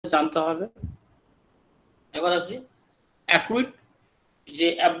জানতে হবে। এবার আসি অ্যাকুইট যে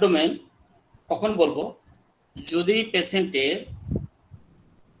অ্যাবডোমেন কখন বলবো, যদি পেশেন্টের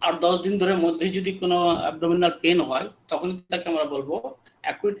আর 10 দিন ধরে মধ্যে যদি কোনো অ্যাবডোমিনাল পেন হয় তখন তাকে আমরা বলবো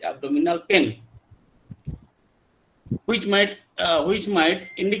acute abdominal pain, which might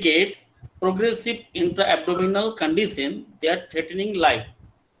indicate progressive intra-abdominal condition that threatening life।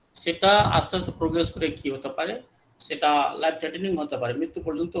 সেটা আস্তে আস্তে প্রোগ্রেস করে কি হতে পারে, সেটা লাইফ থ্রেটেনিং হতে পারে, মৃত্যু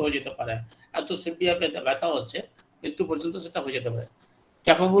পর্যন্ত হয়ে যেতে পারে। এত সিভিয়ার ব্যথা হচ্ছে মৃত্যু পর্যন্ত সেটা হয়ে যেতে পারে।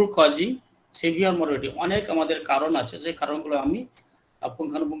 ক্যাপাবল কজিং সিভিয়ার মরবিডিটি, অনেক আমাদের কারণ আছে, সেই কারণগুলো আমি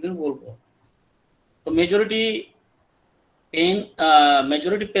পুঙ্খানুপুঙ্খ বলবো। তো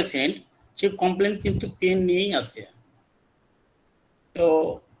মেজরিটি পেশেন্ট সে কমপ্লেন কিন্তু পেন নিয়েই আসে। তো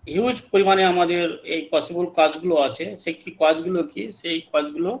হিউজ পরিমাণে আমাদের এই পসিবল কাজগুলো আছে, সেই কি কাজগুলো কি, সেই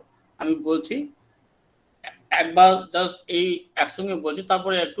কাজগুলো আমি বলছি একবার জাস্ট এই একসঙ্গে বলছি,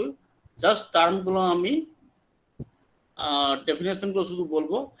 তারপরে একটু জাস্ট টার্মগুলো আমি ডেফিনেশনগুলো শুধু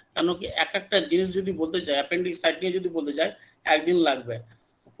বলবো, কেন কি এক একটা জিনিস যদি বলতে চাই, অ্যাপেন্ডিক্স সাইট নিয়ে যদি বলতে চাই একদিন লাগবে।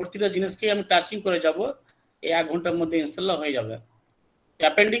 প্রতিটা জিনিসকেই আমি টাচিং করে যাব, এই 1 ঘন্টার মধ্যে ইনশাল্লাহ হয়ে যাবে।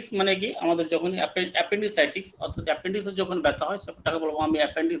 অ্যাপেন্ডিক্স মানে কি, আমাদের যখন অ্যাপেন্ডিসাইটিস অর্থাৎ অ্যাপেন্ডিক্সের যখন ব্যথা হয় সেটাকে বলবো আমি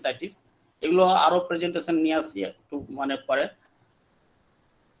অ্যাপেন্ডিসাইটিস। এগুলো আরো প্রেজেন্টেশন নিয়ে আসি একটু মানে পরে।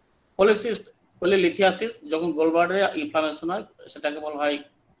 কোলিলিথিয়াসিস, যখন গোলব্লাডারে ইনফ্লামেশন হয় সেটাকে বলা হয়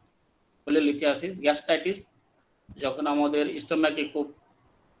কোলিলিথিয়াসিস। গ্যাস্ট্রাইটিস, যখন আমাদের স্টোমাকে খুব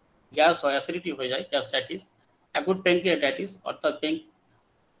গ্যাস হয়, অ্যাসিডিটি হয়ে যায়, গ্যাস্ট্রাইটিস। অ্যাকুট প্যানক্রিয়াটাইটিস, অর্থাৎ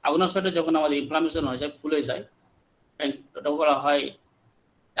আগ্নেয়সাইটে যখন আমাদের ইনফ্লামেশন হয়ে যায়, ফুলে যায়, এটা বলা হয়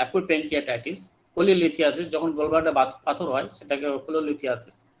অ্যাকুট প্যানক্রিয়াটাইটিস। কোলিলিথিয়াসিস, যখন গোলব্লাডারে পাথর হয় সেটাকে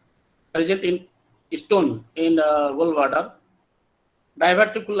কোলিলিথিয়াসিস। Present in stone in gallbladder.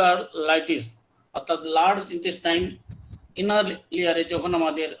 ডাইভার্টিকুলারাইটিস, অর্থাৎ লার্জ ইন্টেস্টাইন ইনার লেয়ারে যখন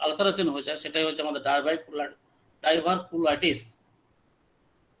আমাদের আলসারেশন হয়ে যায় সেটাই হচ্ছে আমাদের ডাইভারকুলাইটিস।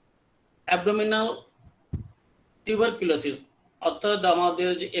 অ্যাবডোমিনাল টিউবারকুলোসিস, অর্থাৎ আমাদের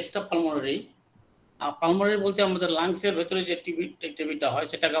যে এক্সট্রা পালমোনারি বলতে আমাদের লাংসের ভেতরে যে টিবিটা হয়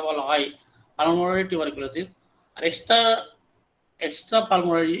সেটাকে বলা হয় পালমোনারি টিউবারকুলোসিস। আর এক্সট্রা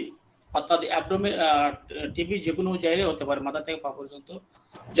পালমোনারি অর্থাৎ টিবি যে কোনো জায়গায় হতে পারে, মাথা থেকে পা পর্যন্ত।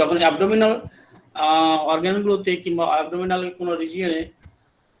 যখন অ্যাবডোমিনাল অর্গানগুলোতে কিংবা অ্যাবডোমিনাল কোনো রিজিয়নে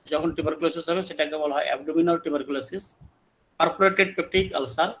যখন টিউবারকুলোসিস হবে সেটাকে বলা হয় abdominal tuberculosis. Perforated peptic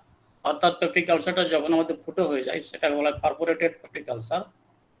ulcer, অর্থাৎ পেপটিক আলসারটা যখন আমাদের ফুটো হয়ে যায় সেটাকে বলা হয় পারফোরেটেড পেপটিক আলসার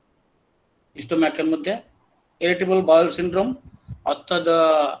স্টোম্যাকের মধ্যে। ইরিটেবল বাউল সিনড্রোম, অর্থাৎ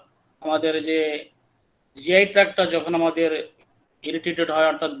আমাদের যে জিআই ট্র্যাক্টটা যখন আমাদের ইরিটেটেড হয়,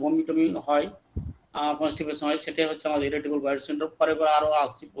 অর্থাৎ বমি টমি হয়, কনস্টিপেশন হয়, সেটাই হচ্ছে আমাদের ইরিটেবল বাউল সিনড্রোম। পরে করে আরও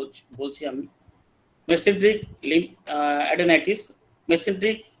আসছি বলছি আমি। মেসেন্ট্রিক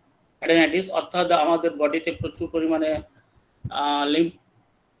অ্যাডেনাইটিস, অর্থাৎ আমাদের বডিতে প্রচুর পরিমাণে লিম্ফ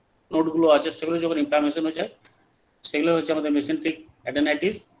নোডগুলো আছে, সেগুলো যখন ইনফ্লামেশন হয়ে যায় সেগুলো হচ্ছে আমাদের মেসেন্ট্রিক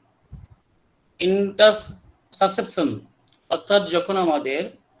অ্যাডেনাইটিস। ইন্টারসাসেপশন, অর্থাৎ যখন আমাদের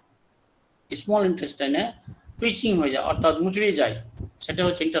স্মল ইন্টেস্টাইনে টুইচিং হয়ে যায় অর্থাৎ মুচড়িয়ে যায় সেটা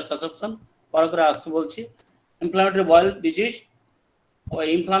হচ্ছে ইন্টারসাসেপশন। পরে করে আসতে বলছি। ইনফ্লামেটরি বয়েল ডিজিজ, ওই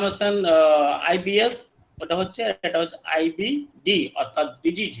ইনফ্লামেশন আইবিএস, এটা হচ্ছে আইবিডি অর্থাৎ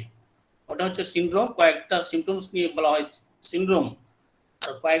ডিজিজ, ওটা হচ্ছে সিনড্রোম। কয়েকটা সিমটমস নিয়ে বলা হয় সিনড্রোম।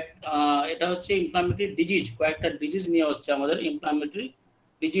 আর এটা হচ্ছে ইনফ্লামেটরি ডিজিজ, কয়েকটা ডিজিজ নিয়ে হচ্ছে আমাদের ইনফ্লামেটরি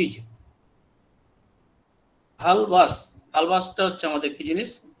ডিজিজ। হালবাসটা হচ্ছে আমাদের কি জিনিস,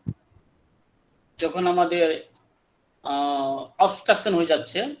 যখন আমাদের অবস্ট্রাকশন হয়ে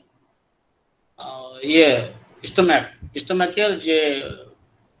যাচ্ছে স্টোম্যাকের যে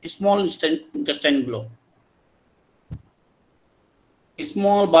স্মল ইন্টেস্টাইনগুলো,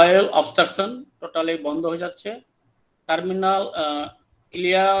 স্মল বায়োল অবস্ট্রাকশন টোটালি বন্ধ হয়ে যাচ্ছে। টার্মিনাল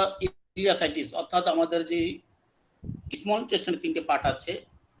ইলিয়াসাইটিস, অর্থাৎ আমাদের যে স্মল ইন্টেস্টাইনের 3টে পার্ট আছে,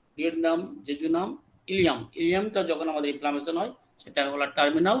 ডিউওডেনাম, জেজুনাম, ইলিয়ামটা যখন আমাদের ইনফ্লামেশন হয় সেটা হলো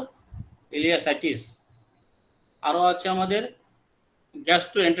টার্মিনাল ইলিয়াসাইটিস। আরও আছে আমাদের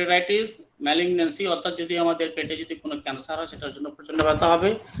গ্যাস্ট্রোএন্টেরাইটিস ম্যালিগন্যান্সি, অর্থাৎ যদি আমাদের পেটে যদি কোনো ক্যান্সার হয় সেটার জন্য প্রচণ্ড ব্যথা হবে।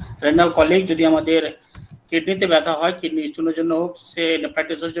 রেনাল কলিক, যদি আমাদের কিডনিতে ব্যথা হয়, কিডনি স্টোনের জন্য হোক, সে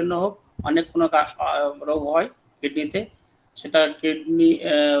নেফ্রাইটিসের জন্য হোক, অনেক কোনো রোগ হয় কিডনিতে, সেটা কিডনি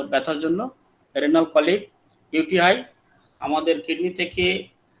ব্যথার জন্য রেনাল কলিক। ইউটিআই, আমাদের কিডনি থেকে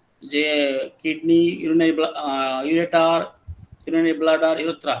যে kidney, ureter, urinary bladder,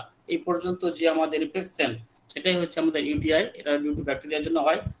 urethra এই পর্যন্ত যে আমাদের ইনফেকশন সেটাই হচ্ছে আমাদের ইউটিআই, এটা ডিউ টু ব্যাকটেরিয়ার জন্য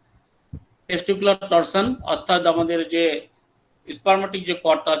হয়। টেস্টিকুলার টরশন, অর্থাৎ আমাদের যে স্পার্মেটিক যে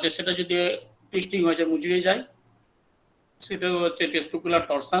কর্ডটা আছে সেটা যদি টুইস্টিং হয়ে যায়, মুচড়িয়ে যায়, সেটা হচ্ছে টেস্টিকুলার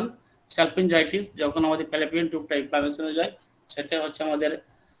টরশন, স্যালপিনজাইটিস, যখন আমাদের ফ্যালোপিয়ান টিউবটা ইনফ্লামেশন হয়ে যায় সেটা হচ্ছে আমাদের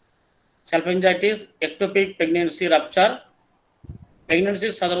স্যালপিনজাইটিস। একটোপিক প্রেগন্যান্সি রাপচার, প্রেগন্যান্সি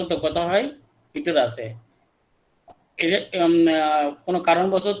সাধারণত কথা হয় ইউটেরাসে, কোনো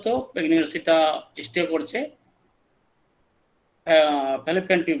কারণবশত প্রেগন্যান্সিটা স্টে করছে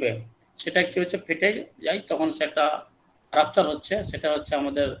ফ্যালোপিয়ান টিউবে, সেটা কি হচ্ছে ফেটে যায়, তখন সেটা রাপচার হচ্ছে, সেটা হচ্ছে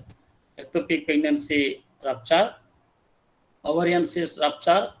আমাদের ectopic pregnancy rupture. Ovarian cyst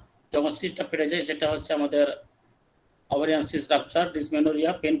rupture, যখন সিস্টটা ফেটে যায় সেটা হচ্ছে আমাদের ovarian cyst rupture.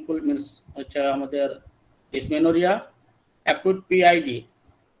 Dysmenorrhoea, painful means হচ্ছে আমাদের ডিসমেনোরিয়া। অ্যাকুট পিআইডি,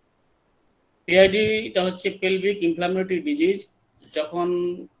 পিআইডিটা হচ্ছে পেলভিক ইনফ্লামেটরি ডিজিজ, যখন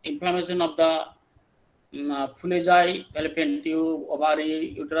ইনফ্লামেশন অফ দ্য ফুলে যায় ফ্যালোপিয়ান টিউব, ওভারি,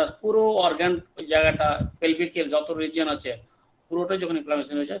 ইউটেরাস, পুরো অর্গান, ওই জায়গাটা পেলভিকের যত রিজিয়ন আছে পুরোটাই যখন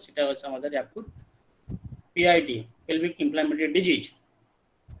ইনফ্লামেশন হয়ে যায় সেটা হচ্ছে আমাদের acute PID, pelvic inflammatory disease.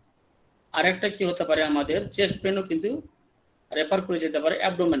 আরেকটা কি হতে পারে, আমাদের চেস্ট পেনও কিন্তু রেফার করে যেতে পারে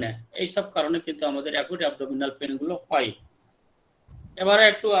অ্যাবডোমেনে, এইসব কারণে কিন্তু আমাদের অ্যাকুট অ্যাবডোমিনাল পেনগুলো হয়। এবারে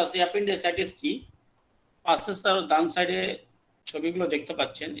একটু আসি অ্যাপেন্ডিসাইটিস কি। পাশে স্যার ডান সাইডে ছবিগুলো দেখতে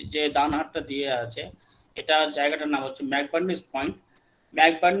পাচ্ছেন, যে ডান হাতটা দিয়ে আছে, এটা জায়গাটার নাম হচ্ছে ম্যাকবার্নিস পয়েন্ট।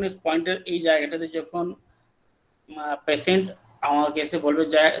 ম্যাকবার্নিস পয়েন্টের এই জায়গাটাতে যখন পেশেন্ট আমাকে এসে বলবে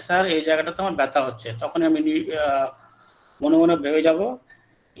যে স্যার এই জায়গাটাতে আমার ব্যথা হচ্ছে, তখন আমি মনে মনে ভেবে যাব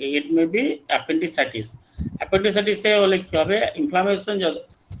ইট মে বি অ্যাপেন্ডিসাইটিস। অ্যাপেন্ডিসাইটিসে হলে কি হবে, ইনফ্লামেশন,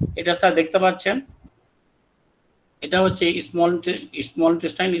 এটা স্যার দেখতে পাচ্ছেন, এটা হচ্ছে স্মল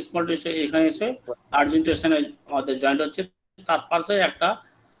ইন্টেস্টাইন, স্মল ইন্টেস্টাইন এখানে এসে লার্জ ইন্টেস্টাইনে আমাদের জয়েন্ট হচ্ছে, তার পাশে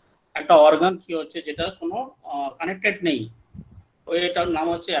একটা অর্গান কি হচ্ছে যেটা কোনো কানেক্টেড নেই, ওই এটার নাম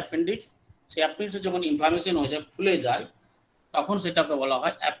হচ্ছে অ্যাপেন্ডিক্স। সেই অ্যাপেন্ডিক্সে যখন ইনফ্লামেশন হয়ে যায়, ফুলে যায়, তখন সেটাকে বলা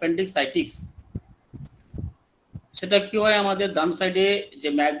হয় অ্যাপেন্ডিসাইটিস। সেটা কি হয়, আমাদের ডান সাইডে যে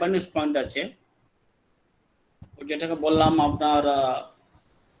ম্যাকবার্নিস পয়েন্ট আছে, যেটাকে বললাম আপনার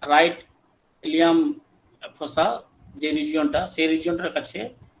রাইট ইলিয়াম ফোসা, যে রিজিয়নটা, সেই রিজিয়নটার কাছে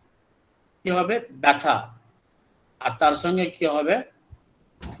কি হবে, ব্যথা, আর তার সঙ্গে কি হবে,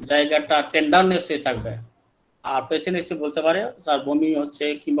 জায়গাটা টেন্ডারনেস হয়ে থাকবে, আর পেশেন্ট এসে বলতে পারে স্যার বমি হচ্ছে,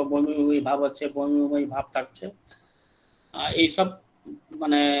 কিংবা বমি ভাব হচ্ছে, বমি ভাব থাকছে, এইসব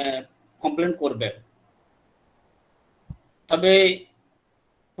মানে কমপ্লেন করবে। তবে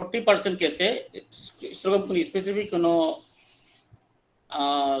 40% কেসে সেরকম কোনো স্পেসিফিক কোনো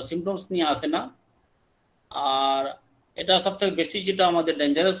সিমটমস নিয়ে আসে না। আর এটা সবথেকে বেশি যেটা আমাদের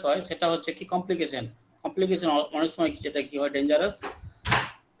ডেঞ্জারাস হয় সেটা হচ্ছে কি কমপ্লিকেশন অনেক সময় যেটা কি হয় ডেঞ্জারাস,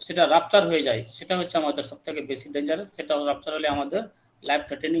 সেটা রাপচার হয়ে যায়, সেটা হচ্ছে আমাদের সবথেকে বেশি ডেঞ্জারাস। সেটা রাপচার হলে আমাদের লাইফ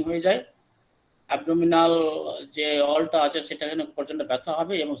থ্রেটেনিং হয়ে যায়। অ্যাবডোমিনাল যে অলটা আছে সেটা প্রচণ্ড ব্যথা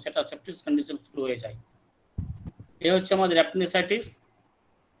হবে এবং সেটা সেপটিক কন্ডিশন শুরু হয়ে যায়। এ হচ্ছে আমাদের অ্যাপেন্ডিসাইটিস।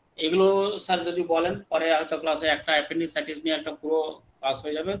 এগুলো স্যার যদি বলেন পরে হয়তো ক্লাসে একটা অ্যাপেন্ডিসাইটিস নিয়ে একটা পুরো ক্লাস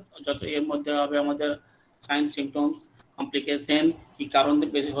হয়ে যাবে, যত এর মধ্যে হবে আমাদের সাইন সিমটমস, কমপ্লিকেশন, কি কারণ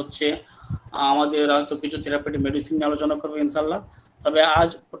বেশি হচ্ছে, আমাদের হয়তো কিছু থেরাপিউটিক মেডিসিন নিয়ে আলোচনা করবো ইনশাল্লাহ। তবে আজ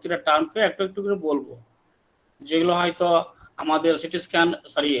প্রতিটা টার্মকে একটু একটু করে বলবো, যেগুলো হয়তো আমাদের সিটি স্ক্যান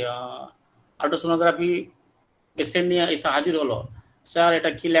আল্ট্রাসোনোগ্রাফি পেশেন্ট নিয়ে এসে হাজির হলো, স্যার এটা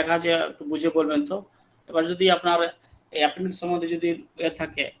কি লেখা আছে একটু বুঝে বলবেন তো। এবার যদি আপনার এই অ্যাপেন্ডিক্স সম্বন্ধে যদি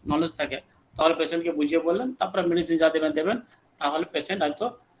থাকে, নলেজ থাকে, তাহলে পেশেন্টকে বুঝিয়ে বললেন, তারপরে মেডিসিন যা দেবেন, তাহলে পেশেন্ট হয়তো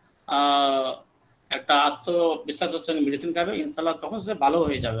একটা আত্মবিশ্বাসের সঙ্গে মেডিসিন খাবে, ইনশাল্লাহ তখন সে ভালো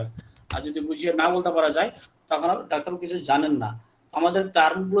হয়ে যাবে। আর যদি বুঝিয়ে না বলতে পারা যায় তখন ডাক্তার কিছু জানেন না। আমাদের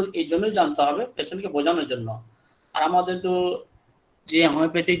টার্মগুলো এই জন্যই জানতে হবে, পেশেন্টকে বোঝানোর জন্য। আর আমাদের তো যে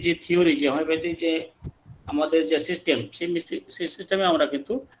হোমিওপ্যাথিক যে থিওরি, যে হোমিওপ্যাথিক যে আমাদের যে সিস্টেম, সেই সিস্টেমে আমরা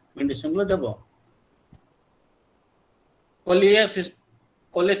কিন্তু মেডিসিনগুলো দেবো।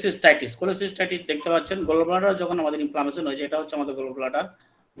 কোলেসিস্টাইটিস দেখতে পাচ্ছেন, গোলব্লাডার যখন আমাদের ইনফ্লামেশন হয়ে যায়, এটা হচ্ছে আমাদের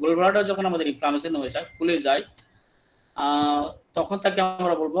গোলব্লাডার যখন আমাদের ইনফ্লামেশন হয়ে যায়, ফুলে যায়, তখন তাকে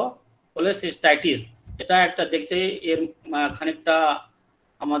আমরা বলবো কোলেসিস্টাইটিস। এটা একটা দেখতে এর খানিকটা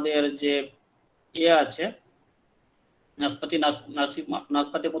আমাদের যে আছে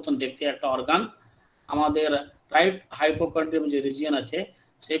নাশপাতির মতন দেখতে একটা অর্গান, আমাদের রাইট হাইপোকন্ড্রিয়াম যে রিজিয়ন আছে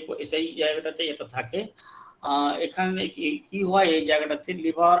সেই জায়গাটাতে এটা থাকে। এখানে কি হয়, এই জায়গাটাতে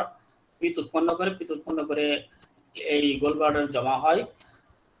লিভার পিত্ত উৎপন্ন করে এই গোলব্লাডার জমা হয়।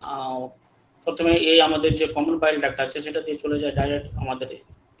 প্রথমে এই আমাদের যে কমন বাইল ডাক্ট আছে সেটা দিয়ে চলে যায় ডাইরেক্ট আমাদের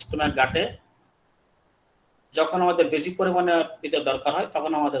স্টোমাক গাটে। যখন আমাদের বেশি পরিমাণে পিত্ত দরকার হয়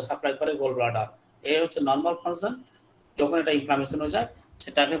তখন আমাদের সাপ্লাই করে গোলব্লাডার। এই হচ্ছে নর্মাল ফাংশন। যখন এটা ইনফ্লামেশন হয়ে যায়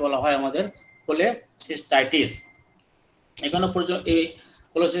সেটাকে বলা হয় আমাদের কোলেসিস্টাইটিস। এখনো পর্যন্ত এই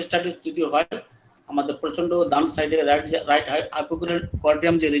কোলেসিস্টাইটিস যদি হয় আমাদের প্রচন্ড ডান সাইডে রাইট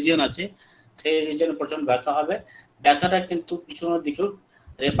হাইপোকন্ড্রিয়াম যে রিজিয়ন আছে সেই রিজিয়নে প্রচন্ড ব্যথা হবে। ব্যথাটা কিন্তু পিছনের দিকেও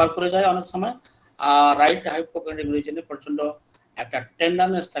রেফার করে যায় অনেক সময়। আর রাইট হাইপোকন্ড্রিয়াম রিজিয়নে প্রচন্ড একটা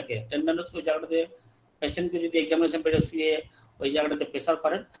টেন্ডারনেস থাকে। টেন্ডারনেস ওই জায়গাটাতে পেশেন্টকে যদি এক্সামিনেশন বেডে শুয়ে ওই জায়গাটাতে প্রেসার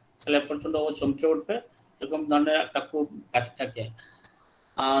করেন তাহলে প্রচন্ড চমকে উঠবে, এরকম ধরনের একটা খুব ব্যথা থাকে।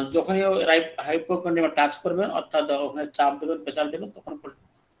 যখনই রাইট হাইপোকন্ড্রিয়াম টাচ করবেন অর্থাৎ ওখানে চাপ দেবেন, প্রেসার দেবেন, তখন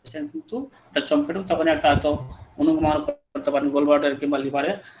পেশেন্ট কিন্তু একটা চমকে উঠবে, তখন একটা হয়তো অনুমান করতে পারেন গোলব্লাডার কিংবা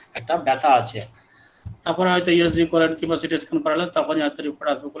লিভারে একটা ব্যথা আছে। তারপরে হয়তো ইএসজি করেন কিংবা সিটি স্ক্যান করালেন, তখনই হয়তো রিপোর্ট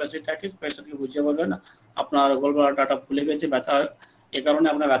আসবে কোলেসিস্টাইটিস। পেশেন্টকে বুঝিয়ে বলবেন আপনার গোলব্লাডারটা ফুলে গেছে, ব্যথা এই কারণে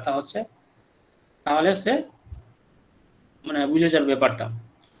আপনার ব্যথা হচ্ছে, তাহলে সে মানে বুঝে যাবে ব্যাপারটা।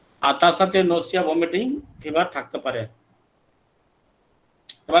 আর তার সাথে নসিয়া, ভমিটিং, ফিভার থাকতে পারে।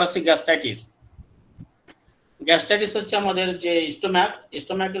 এবার আসছে গ্যাস্ট্রাইটিস। গ্যাস্ট্রাইটিস হচ্ছে আমাদের যে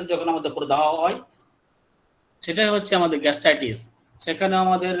স্টোম্যাকের যখন আমাদের প্রদাহ হয় সেটাই হচ্ছে আমাদের গ্যাস্ট্রাইটিস। সেখানে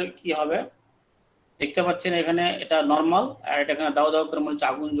আমাদের কি হবে দেখতে পাচ্ছেন এখানে এটা নর্মাল, আর এটা এখানে দাও দাও করে মনে হচ্ছে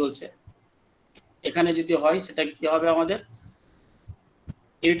আগুন জ্বলছে। এখানে যদি হয় সেটা কি হবে, আমাদের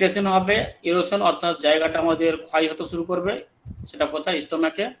ইরিটেশন হবে, ইরোশন অর্থাৎ জায়গাটা আমাদের ক্ষয় হতে শুরু করবে। সেটা কোথায়?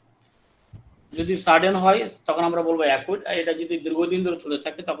 স্টোম্যাকে। যদি সাডেন হয় তখন আমরা বলবো অ্যাকুইট, আর এটা যদি দীর্ঘদিন ধরে চলে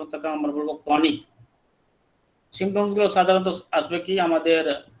থাকে তখন তাকে আমরা বলবো ক্রনিক। সিমটমসগুলো সাধারণত আসবে কি, আমাদের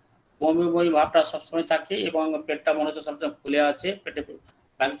বমি বমি ভাবটা সবসময় থাকে এবং পেটটা মনে হচ্ছে সবসময় ফুলে আছে, পেটে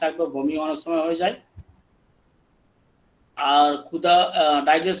ব্যথা থাকবে, বমি অনেক সময় হয়ে যায়। আর ক্ষুধা,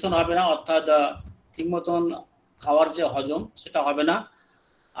 ডাইজেশন হবে না, অর্থাৎ ঠিক মতন খাওয়ার যে হজম সেটা হবে না।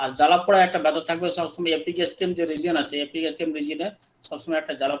 আর জ্বালাপোড়া একটা ব্যথা থাকবে সবসময়। এপিগ্যাস্ট্রিয়াম যে রিজিয়ন আছে, এপিগ্যাস্ট্রিয়াম রিজিয়নে সবসময়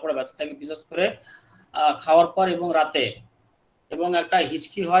একটা জ্বালাপোড়া ব্যথা থাকে, বিশেষ করে খাওয়ার পর এবং রাতে। এবং একটা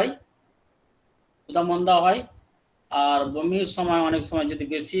হিচকি হয়, ক্ষুধা মন্দা হয়। আর বমির সময় অনেক সময় যদি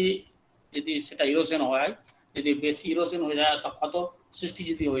বেশি, যদি সেটা ইরোশন হয়, যদি বেশি ইরোশন হয়ে যায়, ক্ষত সৃষ্টি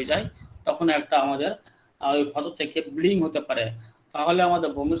যদি হয়ে যায়, তখন একটা আমাদের ওই ক্ষত থেকে ব্লিডিং হতে পারে। তাহলে আমাদের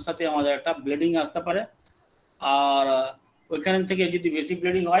বমির সাথে আমাদের একটা ব্লিডিং আসতে পারে। আর ওইখান থেকে যদি বেশি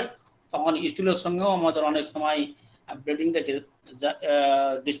ব্লিডিং হয় তখন স্টুলের সঙ্গেও আমাদের অনেক সময় ব্লিডিংটা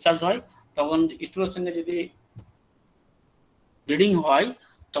ডিসচার্জ হয়। তখন স্টুলের সঙ্গে যদি ব্লিডিং হয়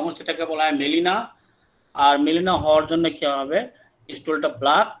তখন সেটাকে বলা হয় মেলিনা। আর মেলিনা হওয়ার জন্য কি হবে, স্টুলটা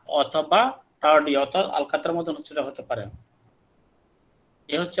ব্ল্যাক অথবা টার্ডি অর্থাৎ আলকাতার মতন সেটা হতে পারে।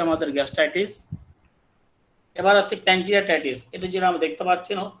 এ হচ্ছে আমাদের গ্যাস্ট্রাইটিস। এবার আছে প্যানক্রিয়াটাইটিস। এটা যেটা আমরা দেখতে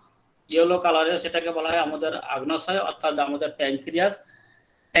পাচ্ছি না ইয়েলো কালারের, সেটাকে বলা হয় আমাদের আগ্নাশয় অর্থাৎ আমাদের প্যানক্রিয়াস।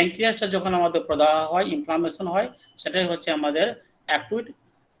 প্যানক্রিয়াসটা যখন আমাদের প্রদাহ হয়, ইনফ্লামেশন হয়, সেটাই হচ্ছে আমাদের অ্যাকুইট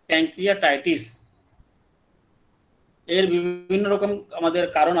প্যানক্রিয়াটাইটিস। এর বিভিন্ন রকম আমাদের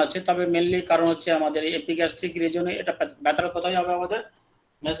কারণ আছে, তবে মেনলি কারণ হচ্ছে আমাদের এপিগ্যাস্ট্রিক রিজনে। এটা ব্যথার কথাই হবে আমাদের,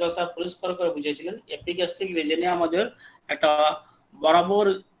 মেজবাহ স্যার পরিষ্কার করে বুঝিয়েছিলেন। এপিগ্যাস্ট্রিক রিজনে আমাদের একটা বরাবর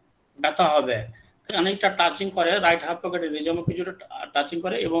ব্যথা হবে, অনেকটা টাচিং করে রাইট হাফ পকেটের রিজনে, কিছুটা টাচিং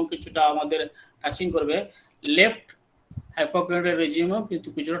করে এবং কিছুটা আমাদের টাচিং করবে লেফট হাইপোক্রেটের রিজিয়নেও কিন্তু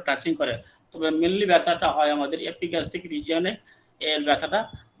কিছুটা টাচিং করে। তবে মেনলি ব্যথাটা হয় আমাদের এপিগ্যাস্ট্রিক রিজিয়নে, এর ব্যথাটা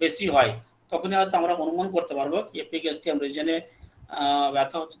বেশি হয়। তখনই হয়তো আমরা অনুমান করতে পারবো এপিগ্যাস্ট্রিয়াম রিজিয়নে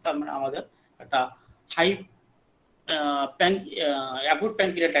ব্যথা হচ্ছে, তার মানে আমাদের একটা হাই অ্যাকুট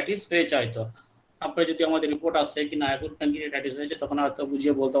প্যানক্রিয়াটাইটিস হয়েছে হয়তো। তারপরে যদি আমাদের রিপোর্ট আসে কিনা অ্যাকুট প্যানক্রিয়াটাইটিস হয়েছে, তখন হয়তো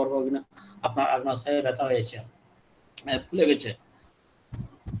বুঝিয়ে বলতে পারবো কিনা আপনার আগ্নাশয়ে ব্যথা হয়েছে, ফুলে গেছে।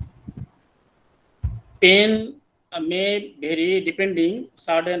 পেন মে ভেরি ডিপেন্ডিং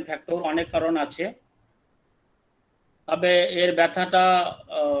সার্টেন ফ্যাক্টর, অনেক কারণ আছে। তবে এর ব্যথাটা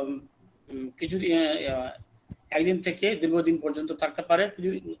কিছু একদিন থেকে দীর্ঘদিন পর্যন্ত থাকতে পারে, কিছু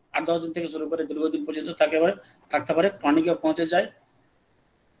 8-10 দিন থেকে শুরু করে দীর্ঘদিন পর্যন্ত থাকতে পারে, ক্রনিকে পৌঁছে যায়।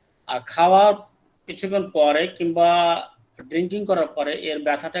 আর খাওয়ার কিছুক্ষণ পরে কিংবা ড্রিঙ্কিং করার পরে এর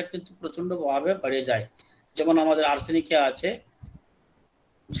ব্যথাটা কিন্তু প্রচণ্ডভাবে বেড়ে যায়। যেমন আমাদের আর্সেনিকে আছে,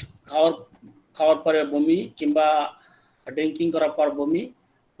 খাওয়ার পরে বমি কিংবা ড্রিঙ্কিং করার পর বমি।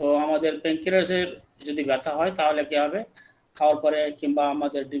 তো আমাদের প্যানক্রিয়াসের যদি ব্যথা হয় তাহলে কি হবে, খাওয়ার পরে কিংবা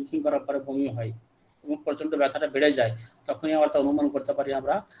আমাদের ড্রিঙ্কিং করার পরে বমি হয় এবং প্রচণ্ড ব্যথাটা বেড়ে যায়। তখনই আমরা অনুমান করতে পারি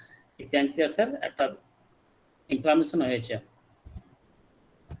আমরা এই প্যানক্রিয়াসের একটা ইনফ্লামেশন হয়েছে।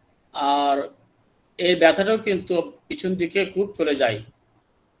 আর এই ব্যথাটাও কিন্তু পিছন দিকে খুব চলে যায়।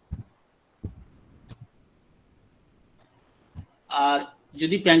 আর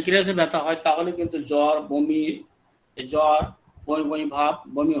যদি প্যানক্রিয়াসে ব্যথা হয় তাহলে কিন্তু জ্বর বমি ভাব,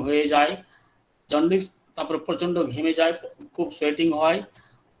 বমি হয়ে যায়, জন্ডিস, তারপরে প্রচণ্ড ঘেমে যায়, খুব সোয়েটিং হয়,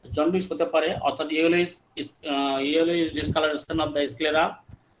 জন্ডিস হতে পারে, অর্থাৎ yellowish discolouration of the sclera,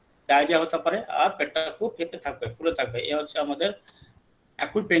 diarrhoea হতে পারে, আর পেটটা খুব ফেপে থাকবে, ফুলে থাকবে। এ হচ্ছে আমাদের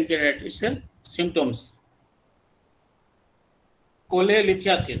অ্যাকুট প্যানক্রিয়াটাইটিসের সিমটমস।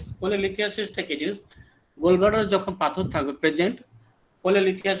 কোলেলিথিয়াসিসটা কি জিনিস? গোলব্লাডারে যখন পাথর থাকবে present,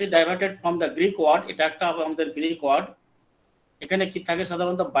 cholelithiasis diverted from the Greek word, এটা একটা আমাদের গ্রিক ওয়ার্ড। এখানে কি থাকে?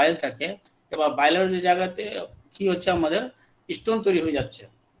 সাধারণত বাইল থাকে, এবার বাইলের যে জায়গাতে কি হচ্ছে আমাদের স্টোন তৈরি হয়ে যাচ্ছে।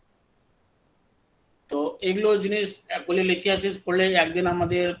 তো এগুলো জিনিস কোলেলিথিয়াসিস পড়লে একদিন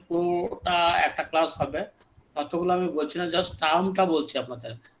আমাদের পুরোটা একটা ক্লাস হবে, ততগুলো আমি বলছি না, জাস্ট টার্মটা বলছি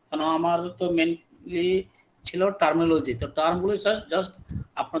আপনাদের, কারণ আমার তো মেনলি ছিল টার্মিনোলজি, তো টার্মগুলো জাস্ট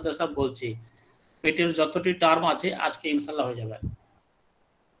আপনাদের সব বলছি। পেটের যতটি টার্ম আছে আজকে ইনশাল্লাহ হয়ে যাবে।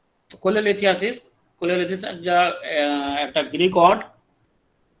 তো কোলেলিথিয়াসিস একটা গ্রিক ওয়ার্ড।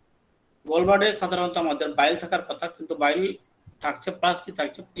 গোলব্লাডারে সাধারণত আমাদের বাইল থাকার কথা, কিন্তু বাইল থাকছে প্লাস কি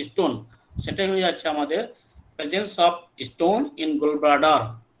থাকছে? স্টোন। সেটাই হয়ে যাচ্ছে আমাদের presence of stone in gallbladder,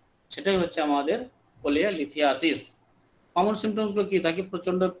 সেটাই হচ্ছে আমাদের কোলেলিথিয়াসিস। কমন সিমটমসগুলো কি থাকে?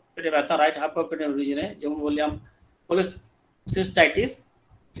 প্রচন্ড পেটে ব্যথা, রাইট হাফ পকেটের রিজনে, যেমন বললাম কোলেসিস্টাইটিস,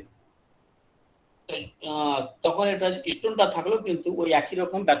 তখন এটা স্টোনটা থাকলেও কিন্তু ওই একই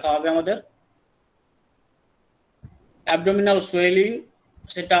রকম ব্যথা হবে আমাদের। অ্যাবডোমিনাল সোয়েলিং,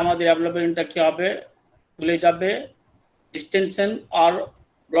 সেটা আমাদের অ্যাবডোমিনটা কি হবে? ফুলে যাবে। ডিস্টেনশন আর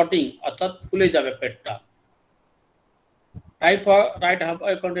ব্লটিং, অর্থাৎ ফুলে যাবে পেটটা। রাইট হাফ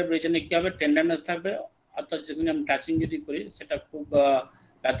অ্যাকাউন্টের রিজনে কি হবে? টেন্ডারনেস থাকবে, অর্থাৎ যেখানে আমি টাচিং যদি করি সেটা খুব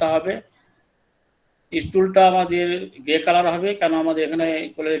ব্যথা হবে। স্টুলটা আমাদের গ্রে কালার হবে, কেন আমাদের এখানে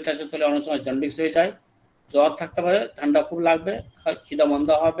কোলেলিথিয়াসিস হলে অনেক সময় জন্ডিস হয়ে যায়। জ্বর থাকতে পারে, ঠান্ডা খুব লাগবে, খিদা মন্দ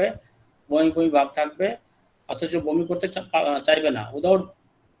হবে, বমি বমি ভাব থাকবে, অথচ বমি করতে চাইবে না। উইদাউট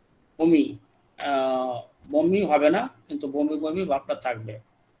বমি বমি হবে না, কিন্তু বমি বমি ভাবটা থাকবে।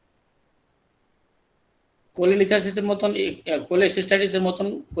 কোলেলিথিয়াসিসের মতন, কোলেসিস্টাইটিসের মতন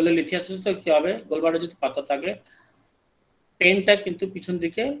কোলেলিথিয়াসিসও কি হবে? গোলব্লাডারে যদি পাথর থাকে, পেনটা কিন্তু পিছন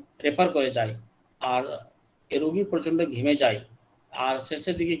দিকে রেফার করে যায়, আর রোগী প্রচন্ড ঘেমে যায়। আর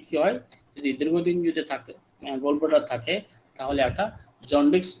শেষের দিকে কি হয়? যদি দীর্ঘদিন যদি থাকে গোলব্লাডার থাকে, তাহলে একটা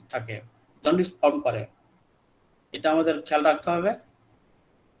জন্ডিস থাকে, জন্ডিস ফর্ম করে, এটা আমাদের খেয়াল রাখতে হবে।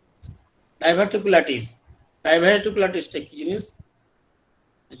 ডাইভার্টিকুলাইটিসটা কি জিনিস?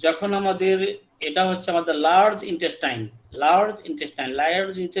 যখন আমাদের এটা হচ্ছে আমাদের লার্জ ইন্টেস্টাইন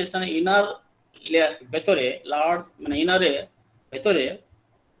ইনার ভেতরে, লার্জ মানে ইনারে ভেতরে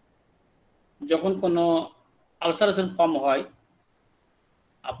যখন কোনো আলসারেশন ফর্ম হয়,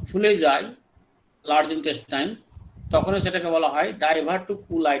 ফুলে যায় লার্জ ইন্টেস্টাইন, তখন সেটাকে বলা হয়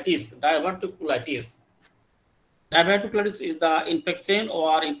diverticulitis. Diverticulitis is the infection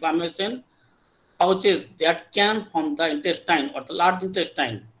or inflammation pouches that can form the intestine or the large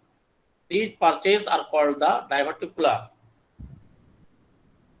intestine. These pouches are called the diverticula.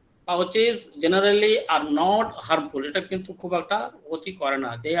 Pouches generally are not harmful. এটা কিন্তু খুব একটা ক্ষতি করে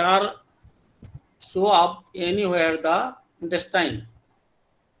না। They are show up anywhere the intestine.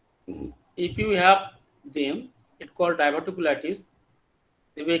 If you have them, it's called diverticulitis.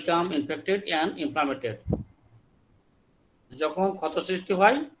 They become infected and inflamed. যখন ক্ষত সৃষ্টি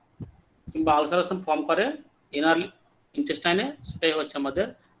হয় কিংবা আলসারেশন ফর্ম করে ইনার ইন্টেস্টাইনে, সেটাই হচ্ছে আমাদের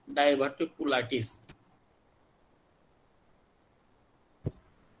ডাইভার্টিকুলাইটিস।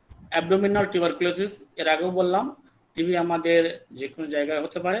 অ্যাবডোমিনাল টিউবারকুলোসিস, এর আগেও বললাম, টিবি আমাদের যে কোনো জায়গায়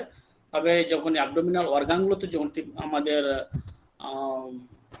হতে পারে, তবে যখন অ্যাবডোমিনাল অর্গানগুলোতে যখন আমাদের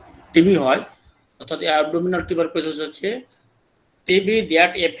টিবি হয়, অর্থাৎ অ্যাবডোমিনাল টিউবারকুলোসিস হচ্ছে TB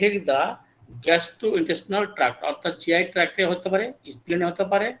that effect the gastrointestinal tract, অর্থাৎ জিআই ট্র্যাক্টে হতে পারে, স্প্লিনে হতে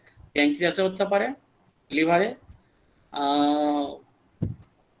পারে, প্যানক্রিয়াসে হতে পারে, লিভারে,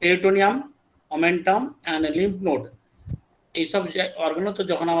 peritoneum, omentum and lymph node, এইসব অর্গানতে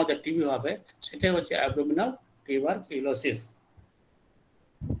যখন আমাদের টিবি হবে, সেটাই হচ্ছে অ্যাবডোমিনাল টিউবারকুলোসিস।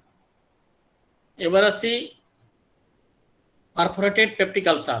 এবার আসি পারফোরেটেড পেপটিক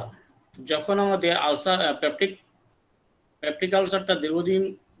আলসার। যখন আমাদের আলসার পেপটিক আলসারটা দীর্ঘদিন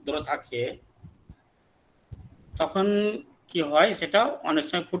ধরে থাকে, তখন কি হয়? সেটা অনেক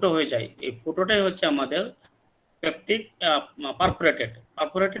সময় ফুটো হয়ে যায়। এই ফুটোটাই হচ্ছে আমাদের perforated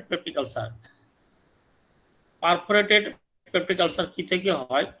peptic ulcer. Perforated peptic ulcer কি থেকে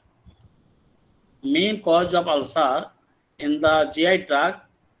হয়? Main cause of ulcer in the GI tract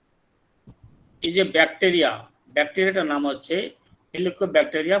is a ব্যাকটেরিয়াটার নাম হচ্ছে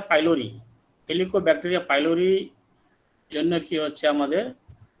হেলিকোব্যাকটেরিয়া পাইলোরি জন্য কি হচ্ছে আমাদের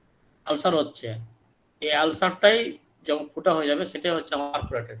আলসার হচ্ছে। এই আলসারটাই যখন ফুটা হয়ে যাবে, সেটাই হচ্ছে আমার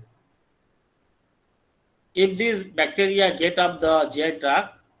perforated. If these bacteria get up the GI tract,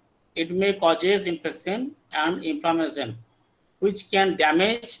 it may causes infection and inflammation, which can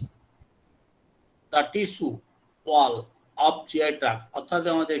damage the tissue wall of GI tract. অর্থাৎ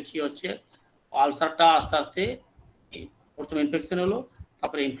আমাদের কি হচ্ছে? আলসারটা আস্তে আস্তে প্রথমে ইনফেকশন হলো,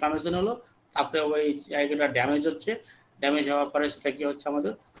 তারপরে ইনফ্লামেশন হলো, তারপরে ওই জায়গাটা ড্যামেজ হচ্ছে, ড্যামেজ হওয়ার পরে সেটা কি হচ্ছে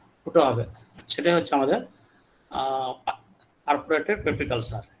আমাদের ফুটো হবে, সেটাই হচ্ছে আমাদের perforated peptic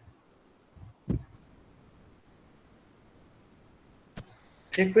ulcer.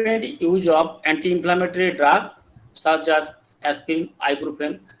 Frequent use of anti-inflammatory drug such as aspirin,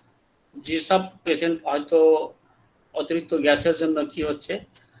 ibuprofen, যেসব পেশেন্ট হয়তো অতিরিক্ত গ্যাসের জন্য কি হচ্ছে,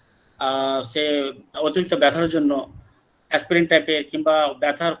 সে অতিরিক্ত ব্যথার জন্য অ্যাসপিরিন টাইপের কিংবা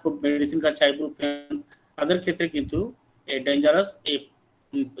ব্যথার খুব মেডিসিন খাচ্ছে আইবুপ্রোফেন, তাদের ক্ষেত্রে কিন্তু এই ডেঞ্জারাস এই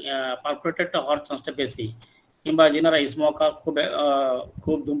পারফোরেটেডটা হওয়ার চান্সটা বেশি। কিংবা যেনারা স্মোকার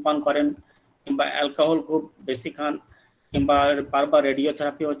খুব ধূমপান করেন কিংবা অ্যালকোহল খুব বেশি খান কিংবা বারবার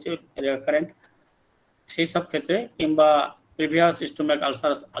রেডিওথেরাপি হচ্ছে রেকারেন্ট, সেই সব ক্ষেত্রে কিংবা প্রিভিয়াস স্টোমাক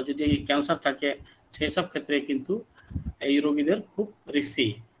আলসার যদি ক্যান্সার থাকে সেই সব ক্ষেত্রে কিন্তু এই রোগীদের খুব রিস্কি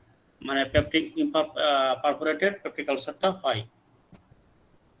মানে পেপটিক পারফোরেটেড পেপটিক আলসারটা হয়।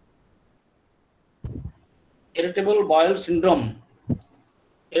 Irritable boil syndrome,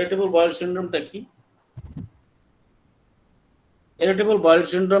 irritable boil সিনড্রোমটা কি? Irritable bowel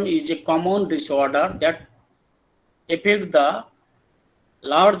syndrome is a common disorder that affects the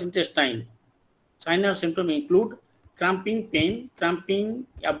large intestine. Signs symptoms include cramping pain, cramping,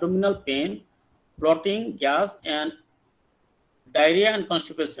 abdominal pain, bloating, gas, and diarrhea and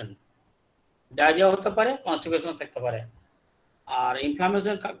constipation. Diarrhea হতে পারে, constipation থাকতে পারে। আর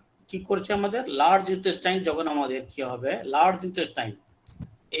inflammation কি করছে আমাদের large intestine, যখন আমাদের কি হবে লার্জ ইন্টেস্টাইন,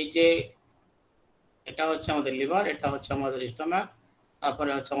 এই যে এটা হচ্ছে আমাদের লিভার, এটা হচ্ছে আমাদের স্টমাক,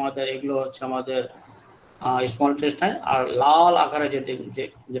 তারপরে হচ্ছে আমাদের এগুলো হচ্ছে আমাদের স্মল ইন্টেস্টাইন, আর লাল আকারে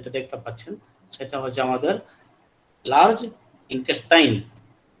যেটা দেখতে পাচ্ছেন সেটা হচ্ছে আমাদের লার্জ ইন্টেস্টাইন,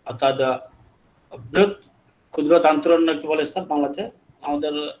 অর্থাৎ বৃহৎ ক্ষুদ্রতন্ত্র কি বলে স্যার বাংলাতে,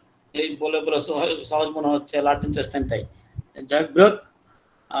 আমাদের এই বলে বলে সহজ মনে হচ্ছে লার্জ ইন্টেস্টাইনটাই, যাই বৃহৎ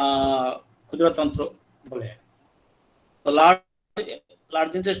ক্ষুদ্রতন্ত্র বলে। তো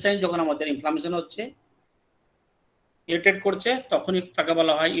লার্জ ইন্টেস্টাইন যখন আমাদের ইনফ্লামেশন হচ্ছে, ইরিটেট করছে, তখনই তাকে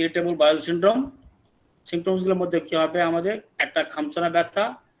বলা হয় ইরিটেবল বাউল সিনড্রোম। সিমটমসগুলোর মধ্যে কি হবে আমাদের একটা খামচনা ব্যথা,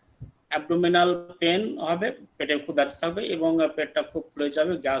 অ্যাবডোমিনাল পেন হবে, পেটে খুব ব্যথা থাকবে এবং পেটটা খুব ফুলে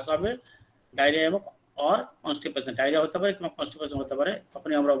যাবে, গ্যাস হবে, ডায়রিয়া এবং অর কনস্টিপেশন, ডায়রিয়া হতে পারে কিংবা কনস্টিপেশন হতে পারে,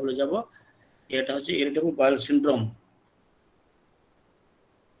 তখনই আমরা বলে যাব এটা হচ্ছে ইরিটেবল বাউল সিনড্রোম।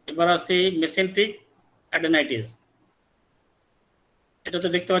 এবার আসি মেসেন্ট্রিক অ্যাডেনাইটিস। এটা তো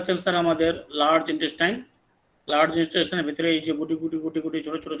দেখতে পাচ্ছেন স্যার আমাদের লার্জ ইন্টেস্টাইন, লার্জ ইন্টেস্টাইনের ভিতরে এই যে গুটি গুটি গুটি গুটি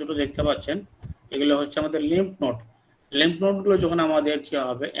ছোট ছোট ছোট দেখতে পাচ্ছেন, এগুলো হচ্ছে আমাদের লিম্ফ নোড। লিম্ফ নোডগুলো যখন আমাদের কি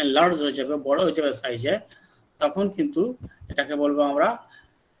হবে এনলার্জ হয়ে যাবে, বড় হয়ে যাবে সাইজে, তখন কিন্তু এটাকে বলবো আমরা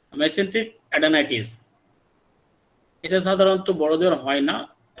মেসেন্ট্রিক অ্যাডেনাইটিস। এটা সাধারণত বড়দের হয় না,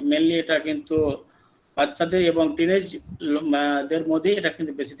 মেনলি এটা কিন্তু বাচ্চাদের এবং টিনেজদের মধ্যে এটা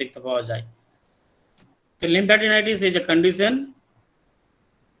কিন্তু বেশি দেখতে পাওয়া যায়। তো লিম্ফ্যাডিনাইটিস is a condition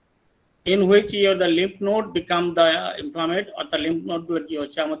in which the lymph node become the inflamed, or the lymph node গুলো কি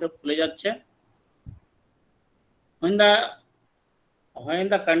হচ্ছে আমাদের ফুলে যাচ্ছে। when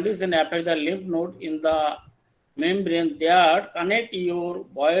the condition affect the lymph node in the membrane that connect your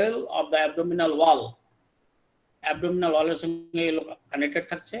bowel of the abdominal wall, abdominal wall এর সঙ্গে connected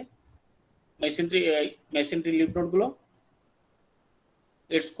থাকছে mesenteric lymph node গুলো,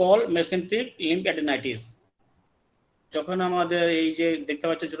 it's called mesenteric lymphadenitis। যখন আমাদের এই যে দেখতে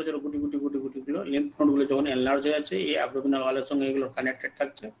পাচ্ছেন ছোট ছোট গুটি গুটি গুটি গুটিগুলো লিম্ফ নোডগুলো যখন এনলার্জ হয়ে যাচ্ছে, এই অ্যাবডোমিনাল ওয়ালের সঙ্গে এগুলো কানেক্টেড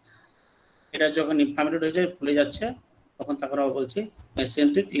থাকছে, এটা যখন ইনফ্লামেটেড হয়ে যায় ফুলে যাচ্ছে, তখন তাকে আমরা বলছি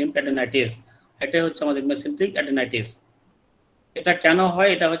মেসেন্ট্রিক লিম্ফ্যাডিনাইটিস। এটাই হচ্ছে আমাদের মেসেন্ট্রিক অ্যাডিনাইটিস। এটা কেন হয়?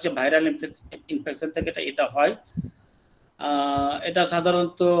 এটা হচ্ছে ভাইরাল ইনফেকশন থেকে এটা হয়। এটা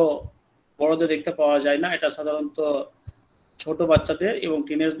সাধারণত বড়দের দেখতে পাওয়া যায় না, এটা সাধারণত ছোট বাচ্চাদের এবং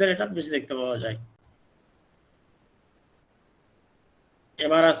টিনেজদের এটা বেশি দেখতে পাওয়া যায়।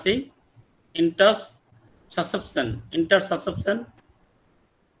 এবার আসি ইন্টারসাসেপশন।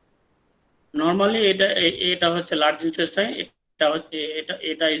 নর্মালি এটা হচ্ছে লার্জ ইন্টেস্টাইন,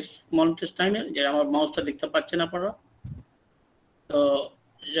 এটা স্মল ইন্টেস্টাইনের, যে আমার মাউসটা দেখতে পাচ্ছেন আপনারা। তো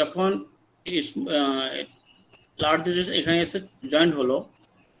যখন লার্জ ইন্টেস্টাইন এখানে এসে জয়েন্ট হলো,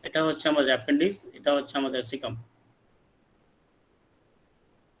 এটা হচ্ছে আমাদের অ্যাপেন্ডিক্স, এটা হচ্ছে আমাদের সিকাম।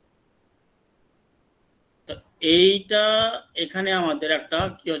 এইটা এখানে আমাদের একটা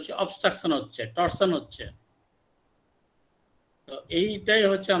কি হচ্ছে অবস্ট্রাকশন হচ্ছে, টর্শন হচ্ছে। তো এইটাই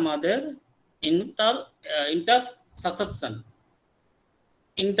হচ্ছে আমাদের ইন্টারসাসেপশন।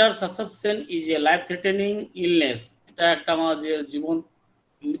 ইন্টারসাসেপশন is a life threatening illness. এটা একটা আমাদের জীবন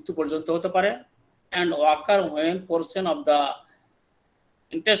মৃত্যু পর্যন্ত হতে পারে, and Waker when portion of the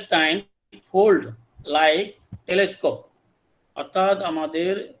intestine fold like telescope, অর্থাৎ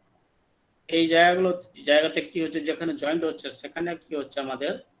আমাদের এই জায়গাতে কি হচ্ছে, যেখানে জয়েন্ট হচ্ছে সেখানে কি হচ্ছে,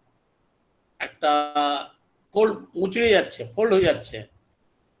 আমাদের একটা ফোল্ড মুচড়ে যাচ্ছে, ফোল্ড হয়ে যাচ্ছে।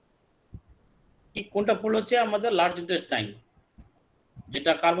 কি কোনটা ফোল্ড হচ্ছে? আমাদের লার্জ ইন্টেস্টাইন,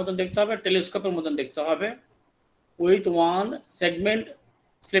 যেটা কার মতন দেখতে হবে? টেলিস্কোপের মতন দেখতে হবে, with one segment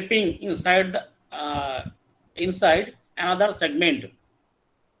sleeping inside another segment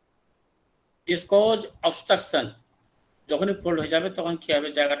is cause obstruction. যখনই ফোল্ড হয়ে যাবে তখন কি হবে?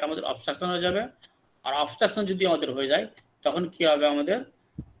 জায়গাটা আমাদের অবস্ট্রাকশন হয়ে যাবে। আর অবস্ট্রাকশন যদি আমাদের হয়ে যায় তখন কি হবে? আমাদের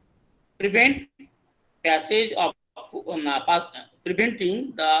prevent passage of preventing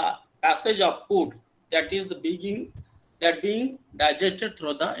the passage of food that is the being digested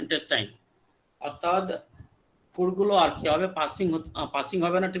through the intestine, অর্থাৎ ফুডগুলো আর কি হবে? পাসিং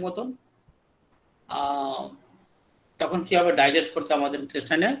হবে না ঠিক মতন, তখন কি হবে? ডাইজেস্ট করতে আমাদের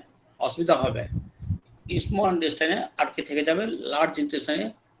ইন্টেস্টাইনে অসুবিধা হবে, স্মল ইন্টেস্টাইনে আটকে থেকে যাবে, লার্জ ইন্টেস্টাইনে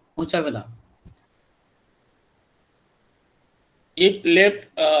পৌঁছাবে না।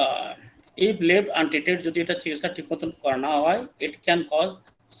 if left untreated, যদি এটা চিকিৎসা ঠিক মতন করা না হয়, it can cause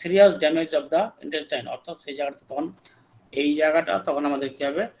serious damage of the intestine, অর্থাৎ সেই জায়গাটা তখন তখন আমাদের কি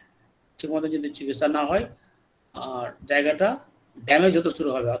হবে? ঠিক মতন যদি চিকিৎসা না হয়, জায়গাটা ড্যামেজ হতে শুরু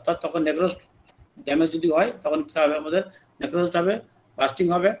হবে, অর্থাৎ তখন নেক্রোজ ড্যামেজ যদি হয় তখন কি হবে? আমাদের নেক্রোজ হবে, বাস্টিং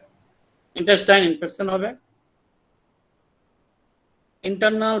হবে, ইন্টেস্টাইন ইনফেকশন হবে,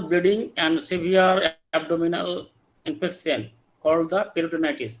 internal bleeding and severe abdominal infection called the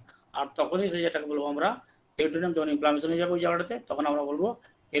peritonitis. আর তখনই সেই যেটাকে বলবো আমরা পেরিটোনিয়াম, যখন ইনফ্লামেশন হয়ে যাবে ওই জায়গাটাতে, তখন আমরা বলবো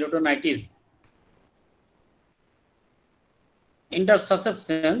peritonitis.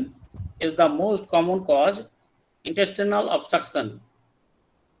 Intersusception is the most common cause intestinal obstruction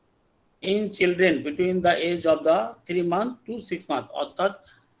in children between the age of the 3 months to 6 months, অর্থাৎ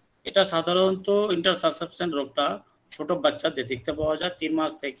এটা সাধারণত ইন্টারসাসেপশন রোগটা ছোট বাচ্চাদের দেখতে পাওয়া যায়। 3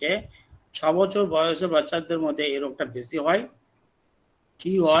 মাস থেকে 6 বছর বয়সের বাচ্চাদের মধ্যে এই রোগটা বেশি হয়।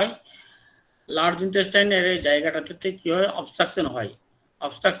 কি হয়? লার্জ ইন্টেস্টাইনের এই জায়গাটাতে কি হয়? অবস্ট্রাকশন হয়।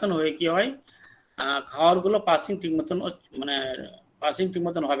 অবস্ট্রাকশন হয়ে কি হয়? খাবারগুলো পাসিং ঠিক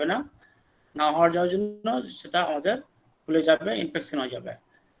মতন হবে না, না হওয়ার যাওয়ার জন্য সেটা আমাদের ফুলে যাবে, ইনফেকশন হয়ে যাবে।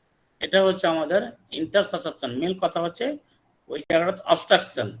 এটা হচ্ছে আমাদের ইন্টারসাসেপশন। মেন কথা হচ্ছে ওই জায়গাটা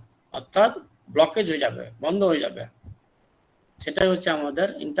অবস্ট্রাকশন, অর্থাৎ ব্লকেজ হয়ে যাবে, বন্ধ হয়ে যাবে, সেটাই হচ্ছে আমাদের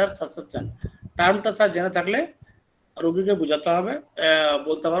ইন্টারসাসেপশন। টার্মটা স্যার জেনে থাকলে রোগীকে বোঝাতে হবে,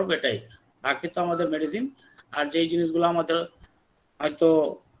 বলতে পারবো এটাই। বাকি তো আমাদের মেডিসিন, আর যেই জিনিসগুলো আমাদের হয়তো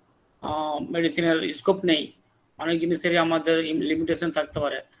মেডিসিনের স্কোপ নেই, অনেক জিনিসেরই আমাদের লিমিটেশন থাকতে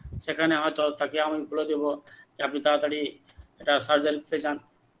পারে, সেখানে হয়তো তাকে আমি বলে দেবো যে আপনি তাড়াতাড়ি এটা সার্জারি করতে চান।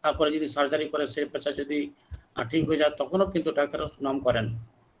 তারপরে যদি সার্জারি করে সেই পেশা যদি ঠিক হয়ে যায়, তখনও কিন্তু ডাক্তাররা সুনাম করেন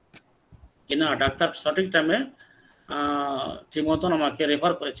কিনা ডাক্তার সঠিক টাইমে ঠিক মতন আমাকে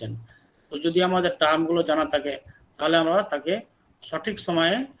রেফার করেছেন। তো যদি আমাদের টার্মগুলো জানা থাকে তাহলে আমরা তাকে সঠিক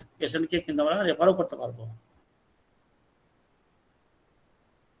সময়ে পেশেন্টকে কিন্তু আমরা রেফারও করতে পারবো।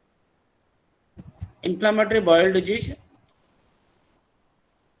 ইনফ্লামেটরি বয়েল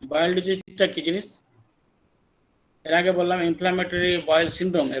ডিজিজটা কি জিনিস? এর আগে বললাম ইনফ্লামেটরি বয়েল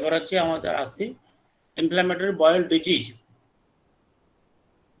সিন্ড্রোম, এবার হচ্ছে আমাদের আসছি inflammatory boil disease.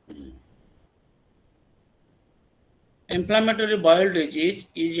 Inflammatory bowel disease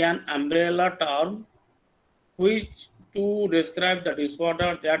is an umbrella term which to describe the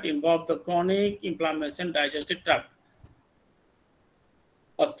disorder that involve the chronic inflammation digestive tract,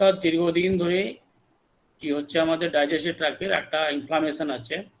 অর্থাৎ দীর্ঘদিন ধরে কি হচ্ছে আমাদের ডাইজেস্টিভ ট্র্যাক্টের একটা ইনফ্লামেশন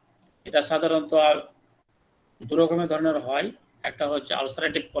আছে। এটা সাধারণত দু রকমের ধরনের হয়, একটা হচ্ছে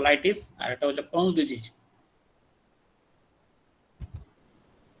আলসারেটিভ কোলাইটিস আর একটা হচ্ছে ক্রনস ডিজিজ।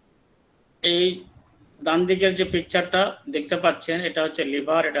 এই ডান দিকের যে পিকচারটা দেখতে পাচ্ছেন এটা হচ্ছে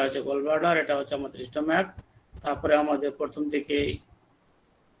লিভার, এটা হচ্ছে গোলব্লাডার, এটা হচ্ছে আমাদের স্টোম্যাক। তারপরে আমাদের প্রথম থেকে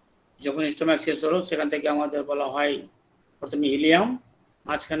যখন স্টোম্যাক শেষ হলো সেখান থেকে আমাদের বলা হয় প্রথমে ইলিয়াম,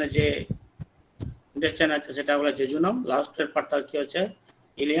 মাঝখানে যে ইন্টেস্টাইন আছে সেটা হলো জেজুনাম, লাস্টের পার্টটা কি হচ্ছে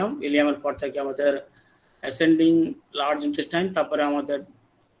ইলিয়াম। ইলিয়ামের পর থেকে আমাদের অ্যাসেন্ডিং লার্জ ইন্টেস্টাইন, তারপরে আমাদের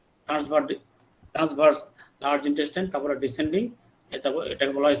ট্রান্সভার্স লার্জ ইন্টেস্টাইন, তারপরে ডিসেন্ডিং,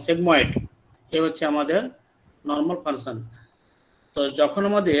 এটাকে বলা হয় সেগময়েড। এ হচ্ছে আমাদের নর্মাল ফাংশন। তো যখন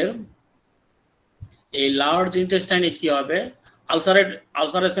আমাদের এই লার্জ ইন্টেস্টাইনে কি হবে?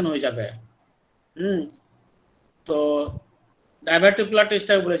 আলসারেশন হয়ে যাবে। তো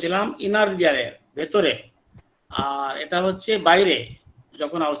ডাইভার্টিকুলারিসটা বলেছিলাম ইনার ইয়ারে, ভেতরে, আর এটা হচ্ছে বাইরে।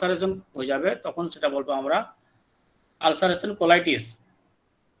 যখন আলসারেশন হয়ে যাবে তখন সেটা বলবো আমরা আলসারেশন কোলাইটিস।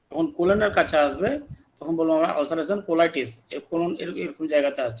 যখন কোলনের কাছে আসবে তখন বলবো আমরা আলসারেশন কোলাইটিস। এর কোলন এরকম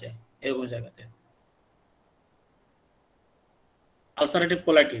জায়গাতে আছে, এরকম জায়গাতে। আলসারেটিভ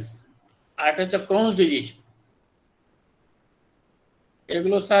কোলাইটিস, আর একটা হচ্ছে ক্রোনস ডিজিজ।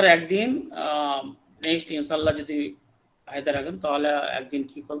 এগুলো স্যার একদিন নেক্সট ইনশাল্লাহ যদি হাতে রাখেন তাহলে একদিন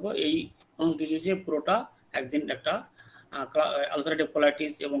কি করব, এই ক্রোনস ডিজিজ নিয়ে পুরোটা একদিন একটা আলসারেটিভ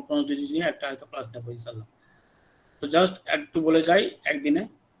কোলাইটিস এবং ক্রোনস ডিজিজ নিয়ে একটা হয়তো ক্লাস নেব ইনশাল্লাহ। তো জাস্ট একটু বলে যাই একদিনে।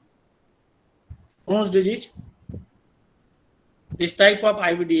 Crohn's disease, this type of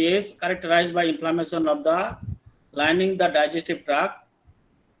IBDS characterized by inflammation of the lining the digestive tract,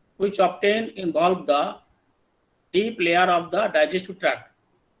 which often involve the deep layer of the digestive tract.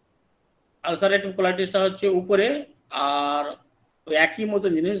 Ulcerative colitis টা হচ্ছে উপরে, আর ওই একই মতো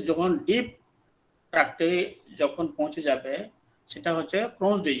জিনিস যখন ডিপ ট্র্যাক্টে যখন পৌঁছে যাবে সেটা হচ্ছে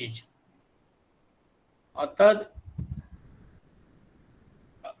Crohn's disease। অর্থাৎ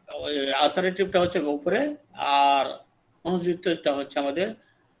আলসারেটিভটা হচ্ছে উপরে, আর Crohn's diseaseটা হচ্ছে আমাদের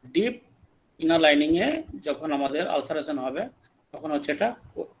ডিপ ইনার লাইনিং এ যখন আমাদের আলসারেশন হবে তখন হচ্ছে এটা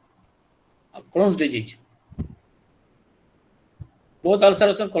Crohn's disease। Both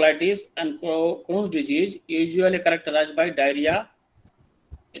ulceration colitis and Crohn's disease usually characterized by diarrhea।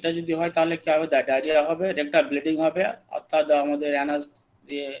 এটা যদি হয় তাহলে কি হবে, ডায়রিয়া হবে, রেকটাল ব্লিডিং হবে, অর্থাৎ আমাদের অ্যানাস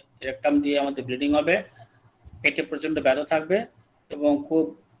দিয়ে রেকটাম দিয়ে আমাদের ব্লিডিং হবে, পেটে প্রচন্ড ব্যথা থাকবে এবং খুব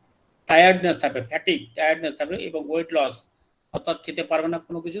টায়ার্ডনেস থাকবে, ফ্যাটিক টায়ার্ডনেস থাকবে এবং ওয়েট লস, অর্থাৎ খেতে পারবে না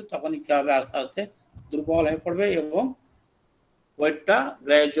কোনো কিছু, তখনই কি হবে আস্তে আস্তে দুর্বল হয়ে পড়বে এবং ওয়েটটা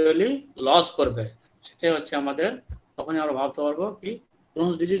গ্র্যাজুয়ালি লস করবে। সেটাই হচ্ছে আমাদের, তখনই আমরা ভাবতে পারবো কি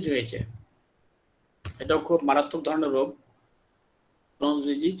Crohn's disease হয়েছে। এটাও খুব মারাত্মক ধরনের রোগ Crohn's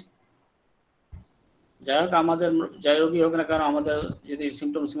disease। যাই হোক, আমাদের যাই রোগই হোক না কারণ আমাদের যদি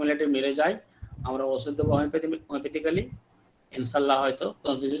সিমটম সিমিলারিটি মিলে যায় আমরা ওষুধ দেবো হোমিওপ্যাথিক্যালি, ইনশাল্লাহ হয়তো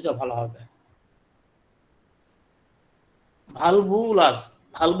Crohn's disease ভালো হবে। ভালভুলাস,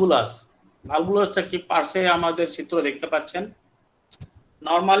 ভালভুলাস, ভালভুলাসটা কি পাশে আমাদের চিত্র দেখতে পাচ্ছেন।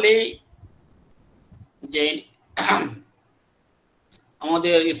 নর্মালি যে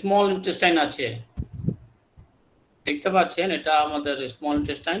আমাদের স্মল ইন্টেস্টাইন আছে দেখতে পাচ্ছেন, এটা আমাদের স্মল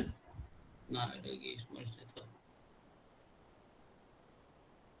ইন্টেস্টাইন না, এটা কি স্মল ইন্টেস্টাইন,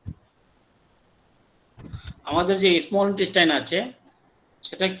 আমাদের যে স্মল ইন্টেস্টাইন আছে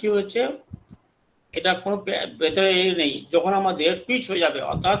সেটা কি হচ্ছে, এটা কোনো ভেতরে নেই, যখন আমাদের পিচ হয়ে যাবে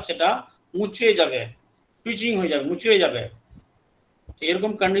অর্থাৎ সেটা মুচড়ে যাবে, পিচিং হয়ে যাবে, মুচড়ে যাবে,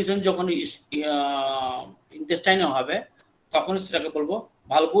 এরকম কন্ডিশন যখন ইন্টেস্টাইনে হবে তখন সেটাকে বলবো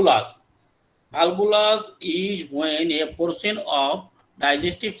ভালভুলাস। Valvulus is when a portion of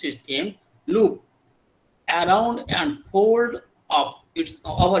digestive system loop around and fold up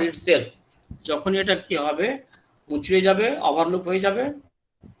over itself। যখন এটা কি হবে, মুচড়ে যাবে, ওভারলুপ হয়ে যাবে।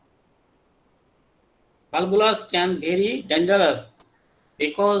 Valvulus can very dangerous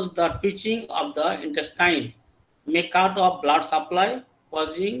because the pitching of the intestine may cut off blood supply,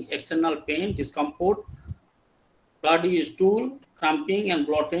 causing external pain, discomfort, bloody stool, cramping and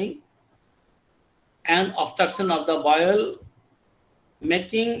bloating, and obstruction of the bowel,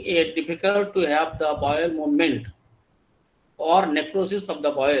 making it difficult to have the bowel movement or necrosis of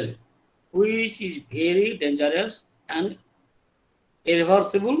the bowel, which is very dangerous and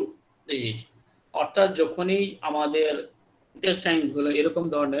irreversible disease। অর্থাৎ যখনই আমাদের ইন্টেস্টাইনগুলো এরকম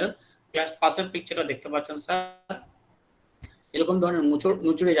ধরনের, পাশের পিকচারটা দেখতে পাচ্ছেন sir, এরকম ধরনের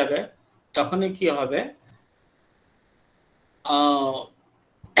মুচড়ে যাবে তখনই কি হবে,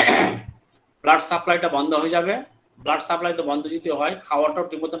 ব্লাড সাপ্লাইটা বন্ধ হয়ে যাবে। ব্লাড সাপ্লাই তো বন্ধ যদি হয় খাওয়াটাও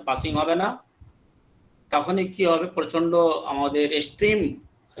ঠিক মতন পাসিং হবে না, তখনই কি হবে, প্রচন্ড আমাদের এক্সট্রিম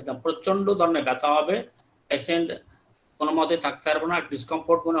একদম প্রচন্ড ধরনের ব্যথা হবে, পেশেন্ট কোনো মতে থাকতে পারবে না,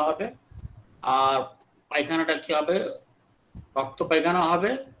 ডিসকমফোর্ট মনে হবে, আর পায়খানাটা কি হবে, রক্ত পায়খানা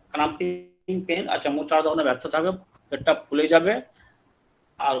হবে, ক্রাম্পিং পেন, আচ্ছা মোচার ধরনের ব্যথা থাকবে, পেটটা ফুলে যাবে,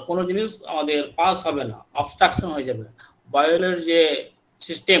 আর কোনো জিনিস আমাদের পাস হবে না, অবস্ট্রাকশন হয়ে যাবে, বয়েলের যে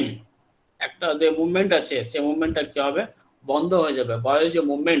সিস্টেম একটা যে মুভমেন্ট আছে সেই মুভমেন্টটা কি হবে, বন্ধ হয়ে যাবে, বয়েল যে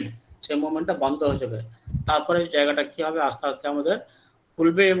মুভমেন্ট সেই মুভমেন্টটা বন্ধ হয়ে যাবে, তারপরে জায়গাটা কি হবে আস্তে আস্তে আমাদের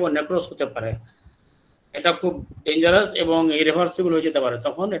ফুলবে এবং নেক্রোস হতে পারে। এটা খুব ডেঞ্জারাস এবং ইরিভার্সিবল হয়ে যেতে পারে,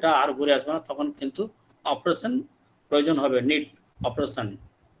 তখন এটা আর ঘুরে আসবে না, তখন কিন্তু অপারেশন প্রয়োজন হবে, নিড অপারেশন।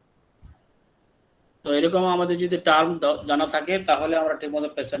 তো এরকম আমাদের যদি টার্ম জানা থাকে তাহলে আমরা ঠিকমতো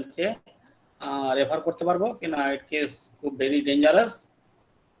পেশেন্টকে রেফার করতে পারবো কিনা, ইট কেস খুব very dangerous,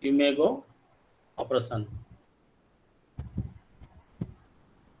 you may go operation.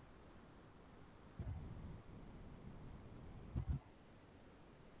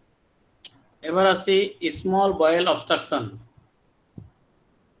 এবার আসি স্মল বয়েল অবস্ট্রাকশন।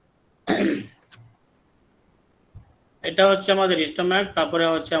 এটা এটা হচ্ছে আমাদের স্টোমাক, তারপরে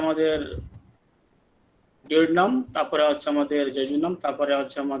হচ্ছে আমাদের ডিওডিনাম, তারপরে হচ্ছে আমাদের জেজুনাম, তারপরে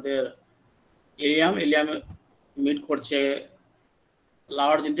হচ্ছে আমাদের ইলিয়াম। ইলিয়াম মিট করছে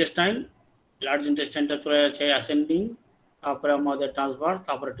লার্জ ইন্টেস্টাইন, লার্জ ইন্টেস্টাইনটা চলে যাচ্ছে অ্যাসেন্ডিং, তারপরে আমাদের ট্রান্সভার্স,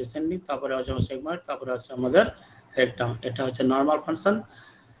 তারপরে ডিসেন্ডিং, তারপরে হচ্ছে সেগমেন্ট, তারপরে হচ্ছে আমাদের রেকটাম। এটা হচ্ছে নর্মাল ফাংশন।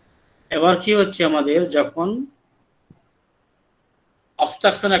 এবার কি হচ্ছে আমাদের যখন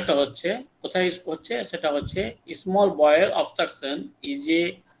অবস্ট্রাকশন একটা হচ্ছে, কোথায় হচ্ছে সেটা হচ্ছে small boil obstruction is a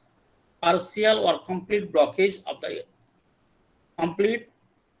partial or complete blockage of the complete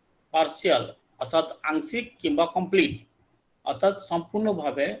partial অর্থাৎ আংশিক কিংবা কমপ্লিট অর্থাৎ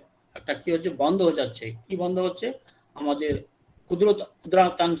সম্পূর্ণভাবে একটা কি হচ্ছে বন্ধ হয়ে যাচ্ছে। কি বন্ধ হচ্ছে? আমাদের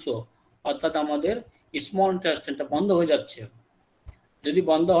ক্ষুদ্রাংশ অর্থাৎ আমাদের স্মল ইন্টেস্টাইনটা বন্ধ হয়ে যাচ্ছে। যদি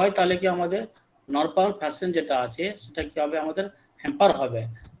বন্ধ হয় তাহলে কি আমাদের নর্মাল ফ্যাশন যেটা আছে সেটা কি হবে? আমাদের হ্যাম্পার হবে।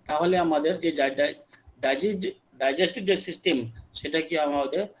 তাহলে আমাদের যে ডাইজেস্টিভ যে সিস্টেম সেটা কি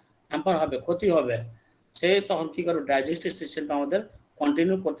আমাদের হ্যাম্পার হবে, ক্ষতি হবে। সে তখন কি করবে? ডাইজেস্টিভ সিস্টেমটা আমাদের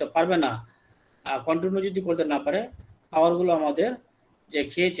কন্টিনিউ করতে পারবে না। কন্টিনিউ যদি করতে না পারে, খাবারগুলো আমাদের যে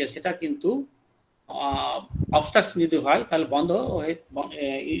খেয়েছে সেটা কিন্তু অবস্ট্রাকশন যদি হয় তাহলে বন্ধ হয়ে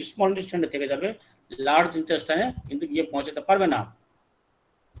স্মল ইন্টেস্টাইনে থেকে যাবে, লার্জ ইন্টেস্টাইনে কিন্তু গিয়ে পৌঁছাতে পারবে না।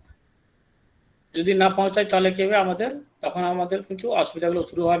 যদি না পৌঁছায় তাহলে কি হবে? আমাদের তখন আমাদের কিন্তু অসুবিধাগুলো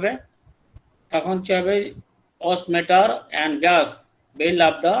শুরু হবে। তখন কি হবে? অস্ট matter and gas value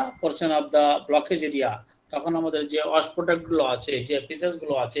of the portion of the blockage area. তখন আমাদের যে অস্ট প্রোডাক্টগুলো আছে, যে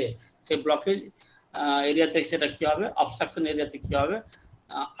পিসেসগুলো আছে, সেই ব্লকেজ এরিয়াতে সেটা কি হবে? অবস্ট্রাকশন এরিয়াতে কি হবে?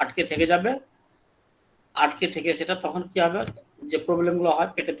 আটকে থেকে যাবে। আটকে থেকে সেটা তখন কি হবে? যে প্রবলেমগুলো হয়,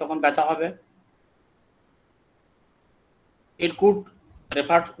 পেটে তখন ব্যথা হবে। It could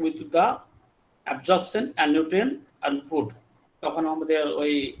refer with the absorption and nutrient and food. তখন আমাদের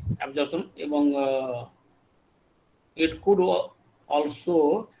ওই অ্যাবজর্পশন এবং it could also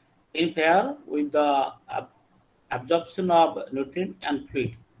interfere with the absorption of nutrient and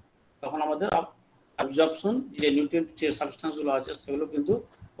fluid. তখন আমাদের অ্যাবজর্পশন যে নিউট্রিয়েন্ট যে সাবস্টেন্সগুলো আছে সেগুলো কিন্তু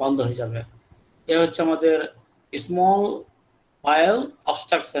বন্ধ হয়ে যাবে। এ হচ্ছে আমাদের স্মল বায়াল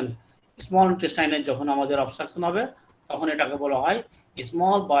অবস্ট্রাকশন। স্মল ইন্টেস্টাইনে যখন আমাদের অবস্ট্রাকশন হবে তখন এটাকে বলা হয়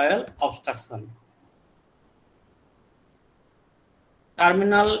স্মল বায়াল অবস্ট্রাকশন।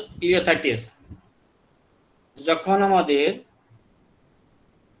 টার্মিনাল ইলিয়াসাইটিস, যখন আমাদের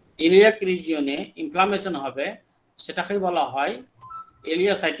ইলিয়াক রিজিয়নে ইনফ্লামেশন হবে সেটাকে বলা হয়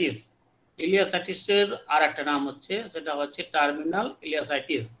ইলিয়াসাইটিস। ইলিয়াসাইটিসের আর একটা নাম হচ্ছে, সেটা হচ্ছে টার্মিনাল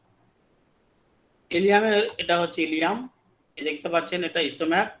ইলিয়াসাইটিস। ইলিয়ামের এটা হচ্ছে ইলিয়াম, দেখতে পাচ্ছেন এটা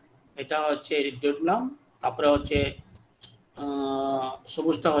স্টোম্যাক, এটা হচ্ছে ডিওডিনাম, তারপরে হচ্ছে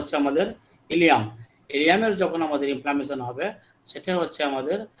সবুজটা হচ্ছে আমাদের ইলিয়াম। ইলিয়ামের যখন আমাদের ইনফ্লামেশন হবে সেটা হচ্ছে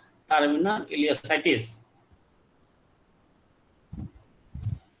আমাদের টার্মিনাল ইলিয়াসাইটিস।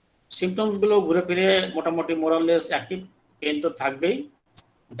 সিমটমসগুলো ঘুরে ফিরে মোটামুটি মোরাললেস একই। পেন তো থাকবেই,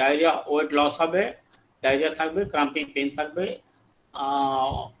 ডায়রিয়া, ওয়েট লস হবে, ডায়রিয়া থাকবে, ক্রাম্পিং পেন থাকবে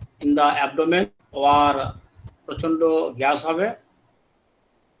ইন দ্য অ্যাবডোমেন, আর প্রচণ্ড গ্যাস হবে।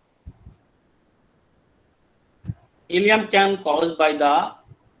 Ilium can cause by the,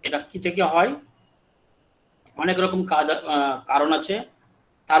 এটা কি থেকে হয়? অনেক রকম কারণ আছে।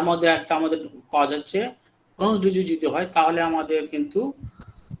 তার মধ্যে একটা আমাদের কজ হচ্ছে ক্রোনস ডিজিজ যদি হয় তাহলে আমাদের কিন্তু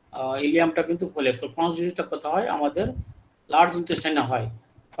ইলিয়ামটা কিন্তু ফলে। ক্রোনস ডিজিজটা কোথায় হয়? আমাদের লার্জ ইন্টেস্টাইনে হয়।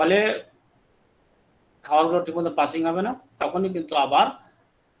 ফলে খাবারগুলো ঠিকমতো পাসিং হবে না, তখনই কিন্তু আবার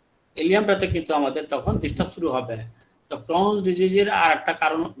ইলিয়ামটাতে কিন্তু আমাদের তখন ডিস্টার্ব শুরু হবে। তো ক্রোনস ডিজিজের আর একটা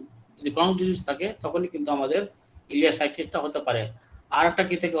কারণ, যদি ক্রোনস ডিজিজ থাকে তখনই কিন্তু আমাদের ইলিয়াসাইটিসটা হতে পারে। আর একটা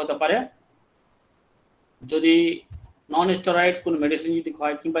কি থেকে হতে পারে? যদি নন স্টেরয়েড কোনো মেডিসিন যদি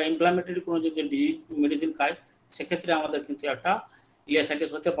খায় কিংবা ইনফ্লামেটরি কোনো যদি ডিজিজ মেডিসিন খায় সেক্ষেত্রে আমাদের কিন্তু একটা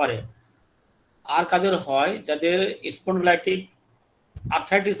ইলিয়াসাইটিস হতে পারে। আর কাদের হয়? যাদের স্পন্ডিলাইটিক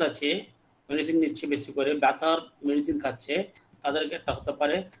আর্থ্রাইটিস আছে, মেডিসিন নিচ্ছে বেশি করে, ব্যথার মেডিসিন খাচ্ছে, তাদেরকে একটা হতে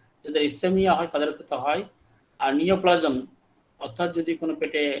পারে। যাদের ইসেমিয়া হয় তাদের ক্ষেত্রে হয়। আর নিওপ্লাজম অর্থাৎ যদি কোনো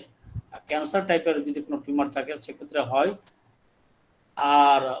পেটে ক্যান্সার টাইপের যদি কোনো টিউমার থাকে সেক্ষেত্রে হয়।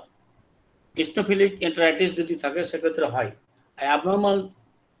 আর ইস্নোফিলিক এন্টারাইটিস যদি থাকে সেক্ষেত্রে হয়। অ্যাবনর্মাল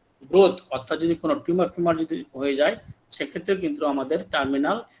গ্রোথ অর্থাৎ যদি কোনো টিউমার যদি হয়ে যায় সেক্ষেত্রে কিন্তু আমাদের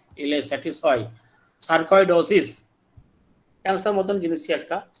টার্মিনাল ইলিয়াসাইটিস হয়। সার্কয়েডোসিস ক্যান্সার মতন জিনিসই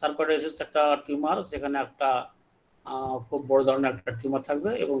একটা। সার্কয়েডোসিস একটা টিউমার, যেখানে একটা খুব বড় ধরনের একটা টিউমার থাকবে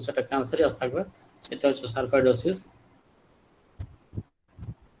এবং সেটা ক্যান্সারিয়াস থাকবে, সেটা হচ্ছে সার্কয়েডোসিস।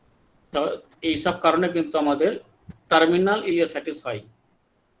 এইসব কারণে কিন্তু আমাদের টার্মিনাল ইলিয়াসাইটিস হয়।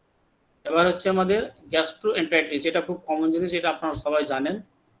 এবার হচ্ছে আমাদের গ্যাস্ট্রোএন্টারাইটিস, এটা খুব কমন জিনিস, এটা আপনারা সবাই জানেন।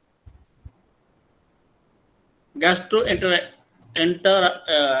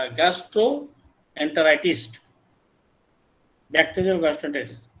 gastroenteritis, bacterial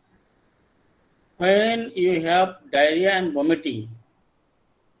gastroenteritis. When you have diarrhea and vomiting,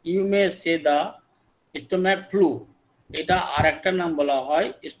 you may say the stomach flu. এটা আরেকটা নাম বলা হয়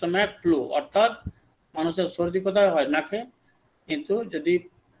স্টোমাক ফ্লু, অর্থাৎ মানুষের সর্দি কোথায় হয় নাকে, কিন্তু যদি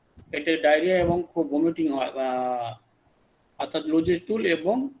পেটে ডায়রিয়া এবং খুব ভমিটিং হয়, অর্থাৎ লুজ স্টুল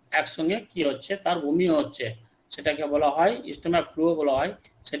এবং একসঙ্গে কি হচ্ছে তার বমি হচ্ছে, সেটাকে বলা হয় স্টোমাক ফ্লু বলা হয়,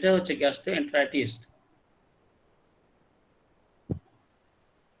 সেটা হচ্ছে gastroenteritis.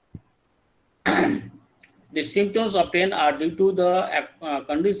 The symptoms obtained are due to the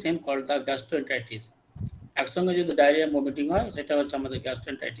condition called the gastroenteritis. একসঙ্গে যদি ডায়রিয়া ভমিটিং হয় সেটা হচ্ছে আমাদের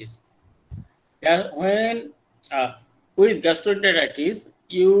gastroenteritis. When with gastroenteritis,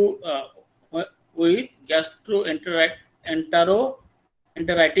 with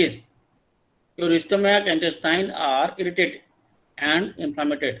gastroenteritis, your stomach and intestine are irritated and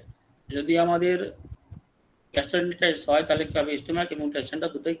inflamed. যদি আমাদের গ্যাস্ট্রোএন্টারাইটিস হয় তাহলে কি হবে, স্টোমাক এবং ইন্টেস্টাইনটা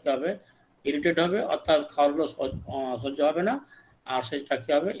দুটোই কি হবে, ইরিটেট হবে, অর্থাৎ খাওয়াগুলো সহ্য হবে না, আর সেটা কি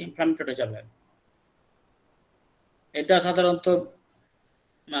হবে, ইনফ্লামেটেড হয়ে যাবে। এটা সাধারণত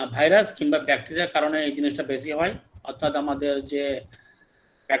ভাইরাস কিংবা ব্যাকটেরিয়ার কারণে এই জিনিসটা বেশি হয়, অর্থাৎ আমাদের যে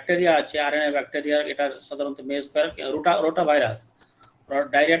ব্যাকটেরিয়া আছে আরএনএ ব্যাকটেরিয়া, এটা সাধারণত মেজ রোটা ভাইরাস,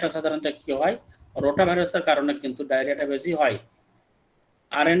 ডায়রিয়াটা সাধারণত কি হয়, রোটা ভাইরাসের কারণে কিন্তু ডায়রিয়াটা বেশি হয়।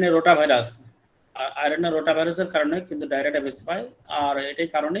 আরএনএ রোটা ভাইরাসের কারণে কিন্তু ডায়রিয়াটা বেশি হয়, আর এটাই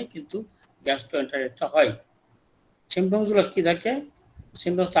কারণেই কিন্তু গ্যাস্ট্রোএন্টারাইটিসটা হয়। সিমটমসগুলো কি থাকে,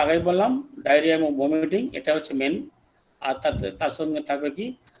 সিমটমস তো আগেই বললাম, ডায়রিয়া এবং ভমিটিং, এটা হচ্ছে মেন, আর তার সঙ্গে থাকবে কি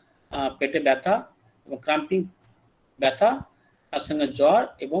পেটে ব্যথা এবং ক্রাম্পিং ব্যথা, তার সঙ্গে জ্বর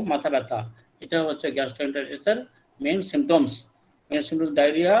এবং মাথা ব্যথা, এটা হচ্ছে গ্যাস্ট্রোএন্টারাইটিসের মেন সিমটমস।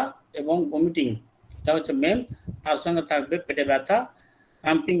 ডায়রিয়া এবং ভমিটিং, এটা হচ্ছে মেন, তার সঙ্গে থাকবে পেটে ব্যথা,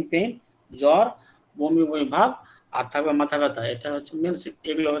 ক্রাম্পিং পেইন, জ্বর, বমি বমি ভাব, আর থাকবে মাথা ব্যথা, এটা হচ্ছে মেন।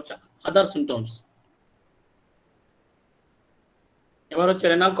 এগুলো হচ্ছে আদার সিমটমস। এবার হচ্ছে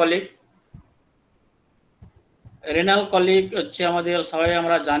রেনাল কলিক। রেনাল কলিক হচ্ছে আমাদের সবাই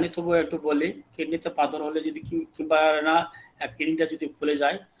আমরা জানি, তবুও একটু বলি, কিডনিতে পাথর হলে যদি কিংবা কিডনিটা যদি ফুলে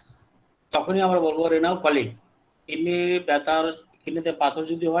যায় তখনই আমরা বলবো রেনাল কলিক। কিডনির ব্যথার, কিডনিতে পাথর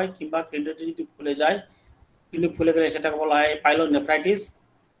যদি হয় কিংবা কিডনিটা যদি ফুলে যায়, কিডনি ফুলে গেলে সেটাকে বলা হয় পাইলোনেফ্রাইটিস।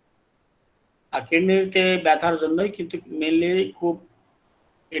 আর কিডনিতে ব্যথার জন্যই কিন্তু মেনলি খুব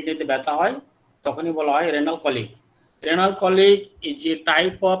কিডনিতে ব্যথা হয়, তখনই বলা হয় renal colic. Renal colic is a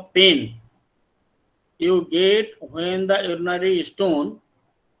type of pain you get when the urinary stone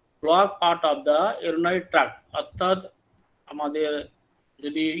block part of the urinary tract, অর্থাৎ আমাদের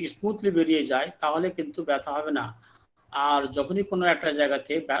যদি স্মুথলি বেরিয়ে যায় তাহলে কিন্তু ব্যথা হবে না, আর যখনই কোনো একটা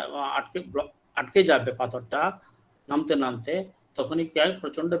জায়গাতে আটকে যাবে পাথরটা নামতে নামতে, তখনই কি হয়,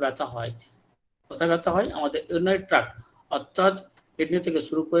 প্রচন্ড ব্যথা হয়। কোথায় ব্যথা হয়, আমাদের ইউরিনারি ট্রাক্ট, অর্থাৎ কিডনি থেকে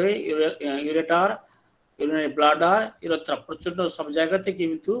শুরু করে ইউরেটার, ইউরিনারি ব্লাডার, ইউরেথ্রা, প্রচন্ড সব জায়গাতে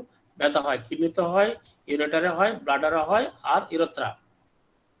কিন্তু ব্যথা হয়। কিডনিতে হয়, ইউরেটারে হয়, ব্লাডারে হয়, আর ইউরেথ্রা,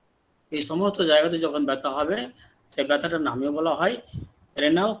 এই সমস্ত জায়গাতে যখন ব্যথা হবে সেই ব্যথাটার নামও বলা হয়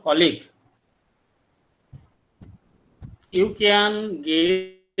renal colic. You can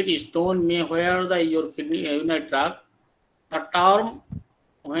get stone may where the your kidney urinary tract. The term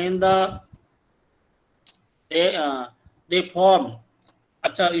when they form,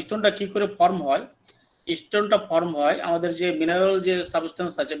 আচ্ছা স্টোনটা কি করে ফর্ম হয়, স্টোনটা ফর্ম হয় আমাদের যে মিনারেল যে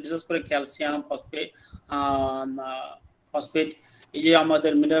সাবস্টেন্স আছে, বিশেষ করে ক্যালসিয়াম, ফসফেট, এই যে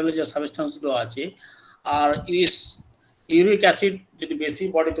আমাদের মিনারেল যে সাবস্টেন্সগুলো আছে, আর ইউরিক অ্যাসিড যদি বেশি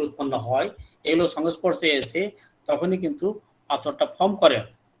বডিতে উৎপন্ন হয়, এগুলো সংস্পর্শে এসে তখনই কিন্তু পাথরটা ফর্ম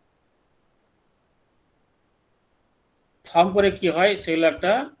করে কি হয়, সেগুলো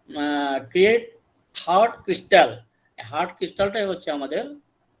একটা ক্রিয়েট হার্ড ক্রিস্টাল। হার্ড ক্রিস্টালটাই হচ্ছে আমাদের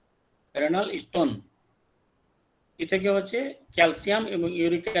রেনাল স্টোন। এ থেকে হচ্ছে ক্যালসিয়াম এবং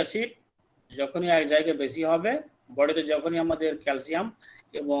ইউরিক অ্যাসিড যখনই এক জায়গায় বেশি হবে বডিতে, যখনই আমাদের ক্যালসিয়াম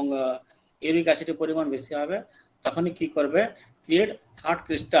এবং ইউরিক অ্যাসিডের পরিমাণ বেশি হবে, তখনই কি করবে, ক্রিয়েট হার্ড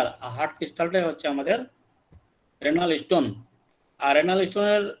ক্রিস্টাল। আর হার্ড ক্রিস্টালটাই হচ্ছে আমাদের রেনাল স্টোন। আর রেনাল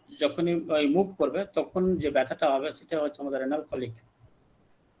স্টোনের যখনই মুভ করবে তখন যে ব্যথাটা হবে সেটা হচ্ছে আমাদের রেনাল কলিক।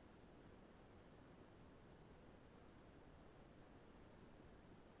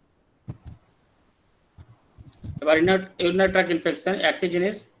 এবার ইউরিনারি ট্র্যাক্ট ইনফেকশন একই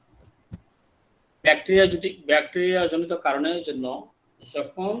জিনিস, ব্যাকটেরিয়া জনিত কারণের জন্য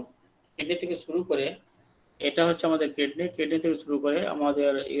যখন কিডনি থেকে শুরু করে, এটা হচ্ছে আমাদের কিডনি থেকে শুরু করে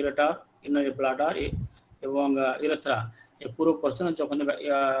আমাদের ইউরেটার, ইউরিনারি ব্লাডার এবং ইউরেথ্রা, এই পুরো পোর্শনে যখন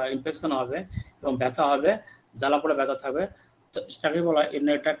ইনফেকশন হবে এবং ব্যথা হবে, জ্বালা পোড়া ব্যথা থাকবে, তো সেটাকে বলা হয়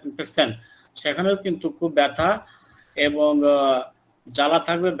ইউরিনারি ট্র্যাক্ট ইনফেকশন। সেখানেও কিন্তু খুব ব্যথা এবং জ্বালা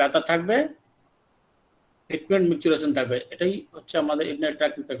থাকবে, ব্যথা থাকবে, ফ্রিকুয়েন্ট মিকচুরেশন থাকবে। এটাই হচ্ছে আমাদের ইউরিনারি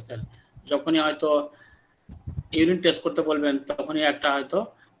ট্র্যাক্ট ইনফেকশন। যখনই হয়তো ইউরিন টেস্ট করতে বলবেন তখনই একটা হয়তো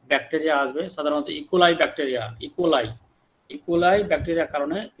ব্যাকটেরিয়া আসবে, সাধারণত ইকোলাই ব্যাকটেরিয়া, ইকোলাই ব্যাকটেরিয়ার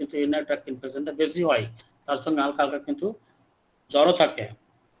কারণে কিন্তু ইউরিনারি ট্র্যাক্ট ইনফেকশনটা বেশি হয়। তার সঙ্গে হালকা হালকা কিন্তু জ্বরও থাকে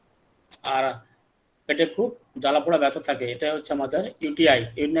আর পেটে খুব জ্বালা পোড়া ব্যথা থাকে। এটা হচ্ছে আমাদের UTI,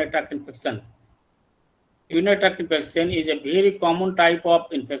 urinary tract infection. Urinary tract infection is a very common type of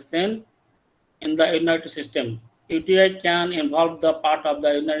infection in the urinary system. UTI can involve the part of the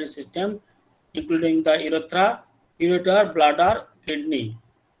urinary system, including the urethra, ureter, bladder, kidney.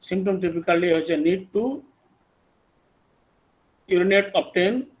 Symptom typically need to urinate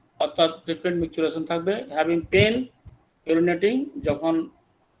often, অর্থাৎ frequent micturition থাকবে, having pain, urinating, যখন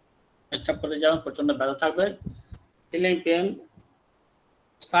পেচ্ছাপ করতে যাবেন প্রচন্ড ব্যথা থাকবে, feeling pain,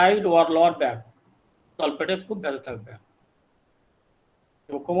 side or lower back, তলপেটে খুব ব্যথা থাকবে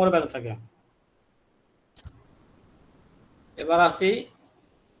এবং কোমরে ব্যথা থাকে। এবার আসি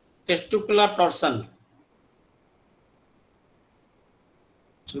টেস্টিকুলার টরশন।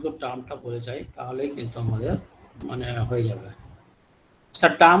 শুধু টার্মটা বলে যাই তাহলেই কিন্তু আমাদের মানে হয়ে যাবে।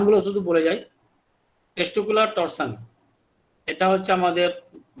 স্যার টার্মগুলো শুধু বলে যাই। টেস্টিকুলার টরশন এটা হচ্ছে আমাদের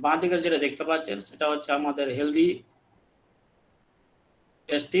বাঁ দিকের যেটা দেখতে পাচ্ছেন সেটা হচ্ছে আমাদের হেলদি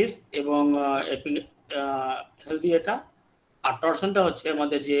টেস্টিস এবং হেলদি এটা, আর টরশনটা হচ্ছে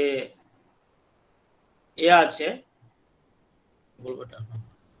আমাদের যে আছে বলবো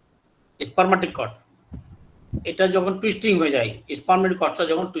স্পারমাটিক কর্ড, এটা যখন টুইস্টিং হয়ে যায়, স্পারমাটিক কর্ডটা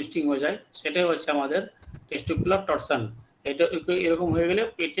যখন টুইস্টিং হয়ে যায় সেটাই হচ্ছে আমাদের টেস্টিকুলার টরশন। এটা এরকম হয়ে গেলে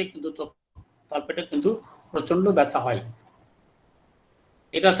পেটে কিন্তু তলপেটে কিন্তু প্রচন্ড ব্যথা হয়।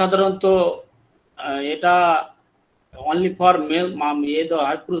 এটা সাধারণত এটা অনলি ফর মেল দেওয়া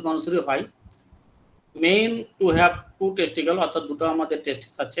হয়, পুরুষ মানুষেরই হয়। মেন টু হ্যাভ টু টেস্টিকল, অর্থাৎ দুটো আমাদের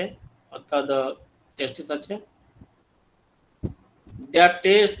টেস্টিস আছে, দেয়ার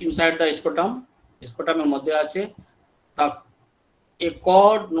টেস্ট ইনসাইড দ্য স্কোটামের মধ্যে আছে। A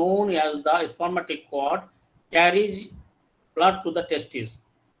cord known as the spermatic cord carries blood to the testis,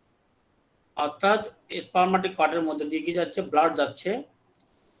 অর্থাৎ স্পারমাটিক কর্ডের মধ্যে দিয়ে কি যাচ্ছে, ব্লাড যাচ্ছে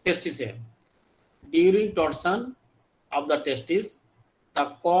টেস্টিসে। During torsion of the testis the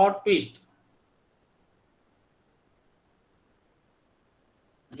cord twist,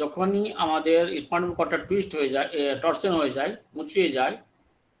 যখনই আমাদের স্পার্মাটিক কর্ডটা টুইস্ট হয়ে যায়, টরশন হয়ে যায়, মুচড়িয়ে যায়,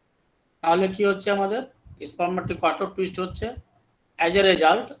 তাহলে কি হচ্ছে আমাদের স্পার্মাটিক কর্ডটা টুইস্ট হচ্ছে। As a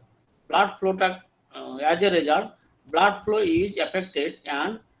result, blood flow is affected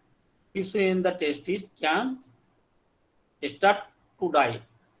and tissue in the testis can start to die.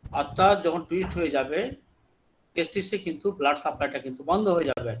 অর্থাৎ যখন টুইস্ট হয়ে যাবে টেস্টিসে কিন্তু ব্লাড সাপ্লাইটা কিন্তু বন্ধ হয়ে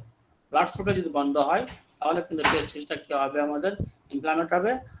যাবে। ব্লাড সাপ্লাই যদি বন্ধ হয় তাহলে কিন্তু টেস্টিসটা কি হবে, আমাদের ইনফ্লামেট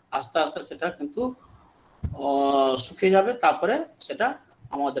হবে, আস্তে আস্তে সেটা কিন্তু শুকিয়ে যাবে, তারপরে সেটা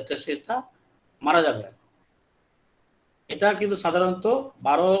আমাদের টেস্টিসটা মারা যাবে। এটা কিন্তু সাধারণত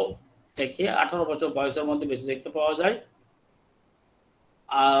 12 থেকে 18 বছর বয়সের মধ্যে বেশি দেখতে পাওয়া যায়।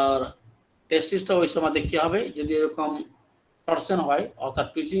 আর টেস্টিসটা ওই সময় কি হবে, যদি এরকম টরশন হয় অর্থাৎ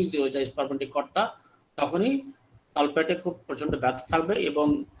টুইচিং যদি হয়ে যায় স্পারমাটিক কর্ডটা, তখনই তলপেটে খুব প্রচন্ড ব্যথা থাকবে এবং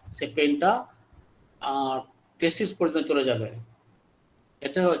সে পেনটা টেস্টিস পর্যন্ত চলে যাবে।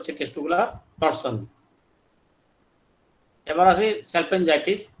 এটা হচ্ছে টেস্টিকুলার টরশন। এবার আসি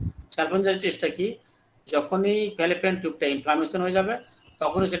স্যালপেনজাইটিসটা কি, যখনই ফ্যালোপিয়ান টিউবটা ইনফ্লামেশন হয়ে যাবে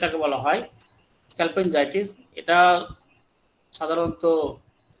তখনই সেটাকে বলা হয় স্যালপেনজাইটিস। এটা সাধারণত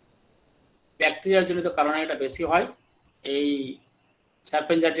ব্যাকটেরিয়া জনিত কারণে এটা বেশি হয়। এই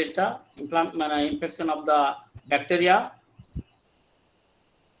স্যালপেনজাইটিসটা মানে ইনফেকশন অফ দ্য ব্যাকটেরিয়া।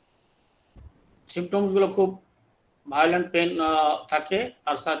 সিমটমসগুলো খুব ভায়োলেন্ট পেন থাকে,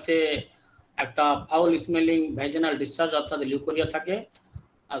 তার সাথে একটা ফাউল স্মেলিং ভ্যাজিনাল ডিসচার্জ অর্থাৎ লিউকোরিয়া থাকে।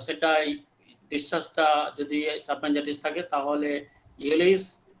 আর সেটা ডিসচার্জটা যদি স্যালপেনজাইটিস থাকে তাহলে ইয়েলোইশ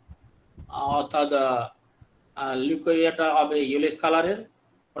অর্থাৎ লিউকোরিয়াটা হবে ইয়েলোইশ কালারের,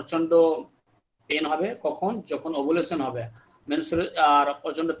 প্রচন্ড পেন হবে কখন, যখন ওভুলেশন হবে, মেন্স, আর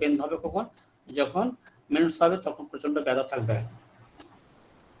প্রচন্ড পেন হবে কখন, যখন মেন্স হবে, তখন প্রচন্ড ব্যথা থাকবে।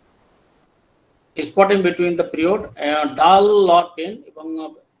 স্পটিং বিটুইন দ্য পিরিয়ড, ডাল লর পেন, এবং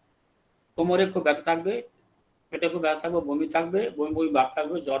কোমরে খুব ব্যথা থাকবে, পেটে খুব ব্যথা থাকবে, বমি থাকবে, বমি ভাব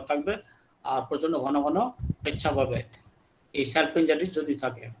থাকবে, জ্বর থাকবে, আর প্রচন্ড ঘন ঘন পেচ্ছাপ হবে, এই স্যালপেনজাইটিস যদি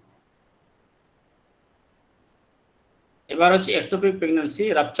থাকে। এবার হচ্ছে একটোপিক প্রেগন্যান্সি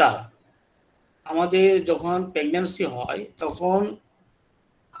রাপচার। আমাদের যখন প্রেগন্যান্সি হয় তখন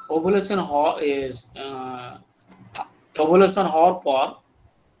ওভুলেশন হওয়ার পর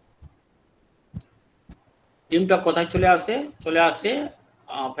ডিমটা কোথায় চলে আসে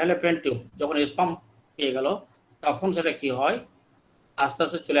ফ্যালোপিয়ান টিউব। যখন স্পাম পেয়ে গেল তখন সেটা কি হয়, আস্তে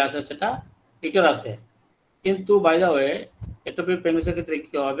আস্তে চলে আসে সেটা ইউটেরাসে। কিন্তু বাই দ্য ওয়ে এক্টোপিক প্রেগন্যান্সির ক্ষেত্রে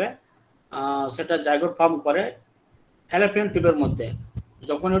কী হবে, সেটা জাইগোট ফর্ম করে ফ্যালোপিয়ান টিউবের মধ্যে।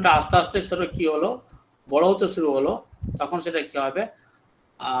 যখন ওটা আস্তে আস্তে সেটা কী হলো, বড় হতে শুরু হলো, তখন সেটা কী হবে,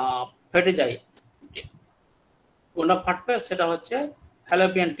 ফেটে যায়। কোনটা ফাটবে, সেটা হচ্ছে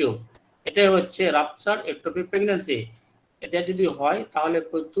ফ্যালোপিয়ান টিউব। এটাই হচ্ছে রাপচার এক্টোপিক প্রেগন্যান্সি। এটা যদি হয় তাহলে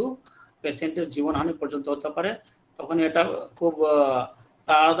কিন্তু পেশেন্টের জীবনহানি পর্যন্ত হতে পারে। তখন এটা খুব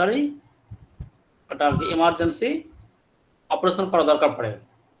তাড়াতাড়ি ওটা ইমার্জেন্সি অপারেশন করা দরকার পড়ে।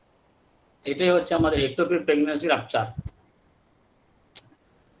 এটাই হচ্ছে আমাদের ectopic pregnancy rupture.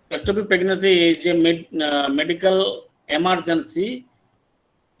 Ectopic pregnancy is a medical emergency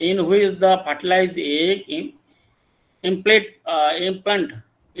in which the fertilized egg implant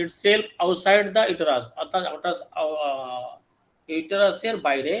itself outside the uterus, অর্থাৎ ইউটেরাসের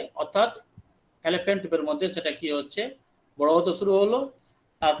বাইরে, অর্থাৎ ফ্যালোপিয়ান টিউবের মধ্যে সেটা কি হচ্ছে, বড় হতে শুরু হলো,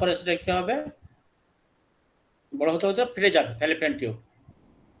 তারপরে সেটা কি হবে, বড় হতে হতে ফেটে যাবে Fallopian tube.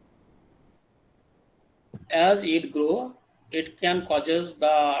 As it grow, it can causes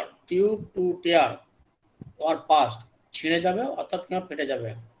the tube to tear or burst, ছিঁড়ে যাবে অর্থাৎ ফেটে যাবে।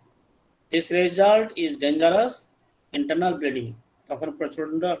 This result is dangerous internal bleeding, তখন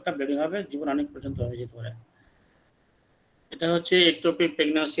প্রচন্ড একটা ব্লিডিং হবে, জীবনহানি পর্যন্ত হয়ে যেতে পারে। এটা হচ্ছে এক্টোপিক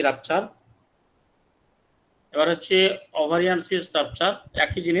প্রেগন্যান্সি রাপচার। এবার হচ্ছে ওভারিয়ান সিস্ট রাপচার।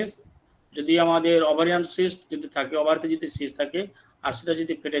 একই জিনিস, যদি আমাদের ওভারিয়ান সিস্ট যদি থাকে, ওভারিতে যদি সিস্ট থাকে আর সেটা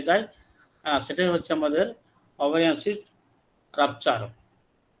যদি ফেটে যায়, সেটাই হচ্ছে আমাদের ওভারিয়ান সিস্ট রাপচার।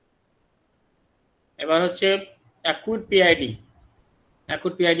 এবার হচ্ছে অ্যাকুট পিআইডি।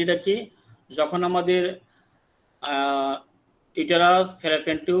 অ্যাকুট পিআইডিটা কি, যখন আমাদের ইউটেরাস,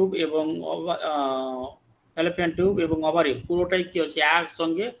 ফ্যালোপিয়ান টিউব এবং ওভারি পুরোটাই কি হচ্ছে,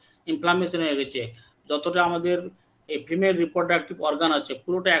 একসঙ্গে ইনফ্লামেশন হয়ে গেছে। যতটা আমাদের এই ফিমেল রিপ্রোডাক্টিভ অর্গান আছে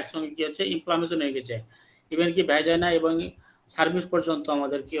পুরোটা একসঙ্গে কি হচ্ছে, ইনফ্লামেশন হয়ে গেছে। ইভেন কি ভ্যাজাইনা এবং সার্ভিস পর্যন্ত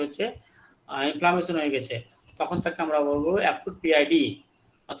আমাদের কি হচ্ছে, ইনফ্লামেশন হয়ে গেছে। তখন তাকে আমরা বলবো অ্যাকুট পিআইডি।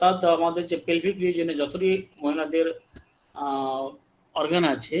 অর্থাৎ আমাদের যে পেলভিক রিজনে যতটি মহিলাদের অর্গান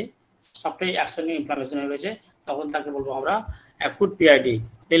আছে সবটাই একসঙ্গে ইনফ্লামেশন হয়ে গেছে, তখন তাকে বলবো আমরা acute PID,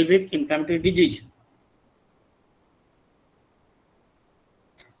 pelvic inflammatory disease.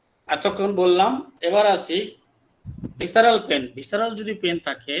 এতক্ষণ বললাম, এবার আসি ভিসারাল পেন। ভিসারাল যদি পেন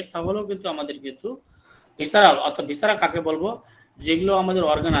থাকে তাহলেও কিন্তু আমাদের কিন্তু ভিসারাল, অর্থাৎ ভিসারা কাকে বলবো, যেগুলো আমাদের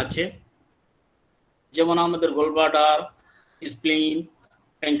অর্গান আছে, যেমন আমাদের গোলব্লাডার, স্প্লিন,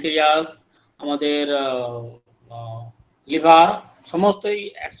 প্যানক্রিয়াস, আমাদের লিভার, সমস্তই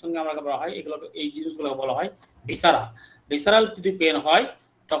একসঙ্গে আমরা বলা হয়, এগুলো এই জিনিসগুলো বলা হয় ভিসারা। ভিসারাল যদি পেন হয়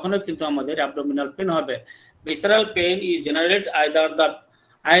তখনও কিন্তু আমাদের অ্যাবডোমিনাল পেন হবে। Visceral pen is generated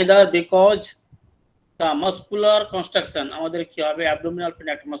either because the muscular construction, আমাদের কি হবে, অ্যাবডোমিনাল পেন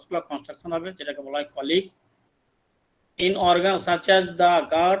একটা মাসকুলার কনস্ট্রাকশন হবে, যেটাকে বলা হয় colic, in organs such as the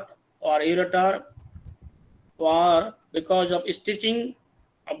gut or ureter, or because of stitching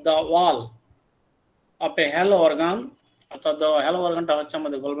of the wall of a hollow organ, অর্থাৎ hello অর্গানটা হচ্ছে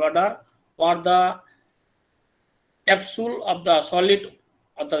আমাদের gallbladder, or the capsule of the solid,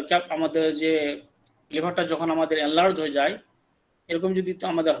 অর্থাৎ আমাদের যে লিভারটা যখন আমাদের এনলার্জ হয়ে যায়, এরকম যদি তো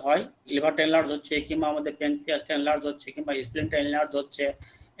আমাদের হয়, লিভারটা এনলার্জ হচ্ছে, কিংবা আমাদের প্যানক্রিয়াসটা এনলার্জ হচ্ছে, কিংবা স্প্লিনটা এনলার্জ হচ্ছে,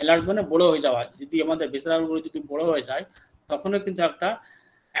 এনলার্জ মানে বড় হয়ে যাওয়া, যদি আমাদের ভিসারালগুলো যদি বড় হয়ে যায় তখনও কিন্তু একটা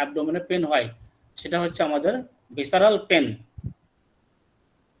অ্যাবডোমেনে পেন হয়, সেটা হচ্ছে আমাদের ভিসারাল পেন।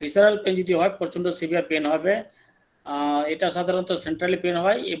 ভিসারাল পেন যদি হয় প্রচণ্ড সিভিয়ার পেন হবে। এটা সাধারণত সেন্ট্রালি পেন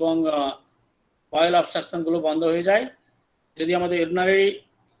হয় এবং অয়েল অবস্ট্রাকশনগুলো বন্ধ হয়ে যায়। যদি আমাদের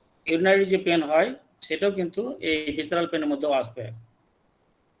ইউরিনারি যে পেন হয় সেটাও কিন্তু এই ভিসারাল পেনের মধ্যেও আসবে।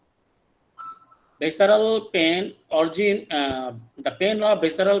 Visceral pain origin, the pain of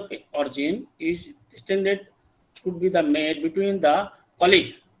visceral origin is extended should be the made between the colic,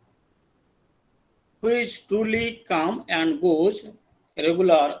 which truly come and goes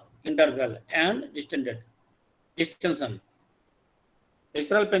regular interval and distension.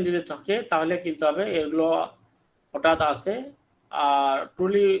 Visceral pain যদি থাকে তাহলে কিন্তু হবে এগুলো হঠাৎ আসে আর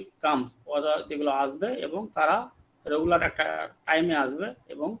ট্রুলি কামস, যেগুলো আসবে এবং তারা রেগুলার একটা টাইমে আসবে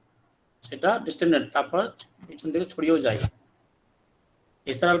এবং সেটা ডিস্টেন্ডেড, তারপর পিছন থেকে ছড়িয়েও যায়।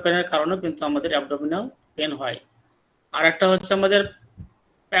 ভিসারাল পেনের কারণে কিন্তু আমাদের অ্যাবডোমিনাল পেন হয়। আর একটা হচ্ছে আমাদের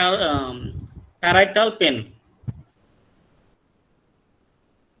প্যারাইটাল পেন।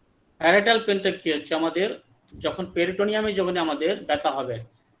 প্যারাইটাল পেনটা কি হচ্ছে, আমাদের যখন পেরিটোনিয়ামে যখন আমাদের ব্যথা হবে,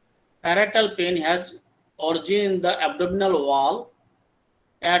 Parietal pain has origin in the abdominal wall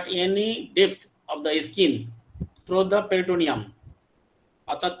at any depth of the skin through the peritoneum.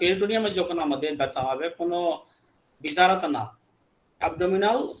 অর্থাৎ পেরিটোনিয়ামে যখন আমাদের ব্যথা হবে কোনো বিশারতা না,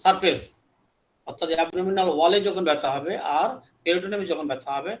 অ্যাবডোমিনাল সারফেস অর্থাৎ অ্যাবডোমিনাল ওয়ালে যখন ব্যথা হবে আর পেরিটোনিয়ামে যখন ব্যথা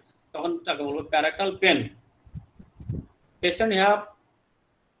হবে তখন তাকে বলবো parietal pen. Patient have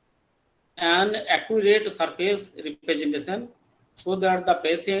an accurate surface representation so that the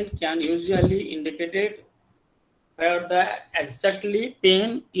patient can usually indicate where the exactly pain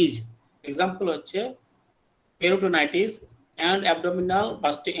is. Example হচ্ছে peritonitis and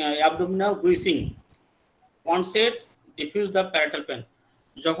abdominal bruising. Onset diffuse the parietal pain.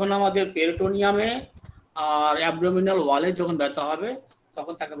 যখন আমাদের পেরিটোনিয়ামে আর অ্যাবডোমিনাল ওয়ালে যখন ব্যথা হবে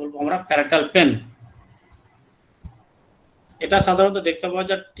তখন তাকে বলবো আমরা প্যারাটাল পেন। এটা সাধারণত দেখতে পাওয়া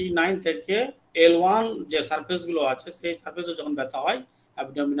যায় T9 থেকে L1 যে সারফেসগুলো আছে সেই সারফেসে যখন ব্যথা হয়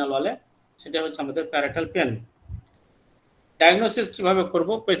অ্যাবডোমিনাল ওয়ালে, সেটা হচ্ছে আমাদের প্যারাটাল পেন। ডায়াগনোসিস কিভাবে করব?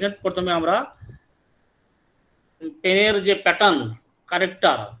 পেশেন্ট প্রথমে আমরা পেনের যে প্যাটার্ন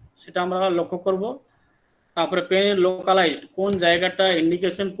ক্যারেক্টার সেটা আমরা লক্ষ্য করব, তারপরে পেনের লোকালাইজড কোন জায়গাটা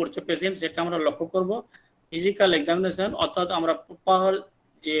ইন্ডিকেশন করছে পেশেন্ট সেটা আমরা লক্ষ্য করব। ফিজিক্যাল এক্সামিনেশন অর্থাৎ আমরা প্রপার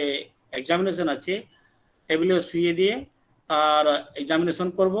যে এক্সামিনেশন আছে টেবিলে শুয়ে দিয়ে তার এক্সামিনেশন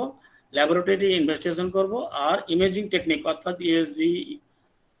করব, ল্যাবরেটরি ইনভেস্টিগেশন করব, আর ইমেজিং টেকনিক অর্থাৎ ইএসজি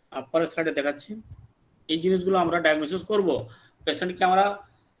পরের স্লাইডে দেখাচ্ছি, এই জিনিসগুলো আমরা ডায়াগনোসিস করব। পেশেন্টকে আমরা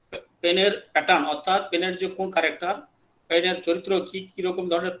পেনের প্যাটার্ন অর্থাৎ পেনের যে কোন ক্যারেক্টার, পেনের চরিত্র কি কীরকম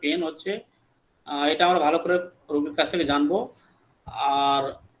ধরনের পেন হচ্ছে এটা আমরা ভালো করে রোগীর কাছ থেকে জানবো। আর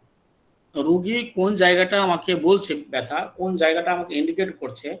রোগী কোন জায়গাটা আমাকে বলছে ব্যথা, কোন জায়গাটা আমাকে ইন্ডিকেট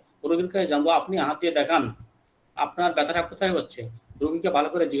করছে রোগীর কাছে জানবো। আপনি হাত দিয়ে দেখান আপনার ব্যথাটা কোথায় হচ্ছে, রোগীকে ভালো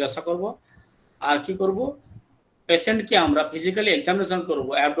করে জিজ্ঞাসা করব। আর কি করব, পেশেন্টকে আমরা ফিজিক্যালি এক্সামিনেশন করব।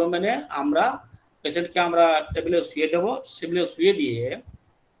 অ্যাবডোমেনে আমরা পেশেন্টকে আমরা টেবিলে শুয়ে দেব, টেবিলে শুয়ে দিয়ে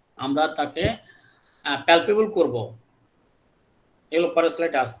আমরা তাকে প্যালপেবল করব। এগুলো পরের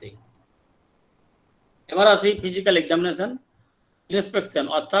স্লাইডে আসছে। এবার আসি ফিজিক্যাল এক্সামিনেশন। ইন্সপেকশন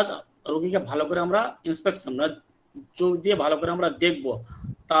অর্থাৎ রোগীকে ভালো করে আমরা ইন্সপেকশন চোখ দিয়ে ভালো করে আমরা দেখব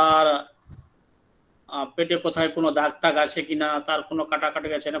তার পেটে কোথায় কোনো দাগ টাগ আছে কিনা, তার কোনো কাটাকাটি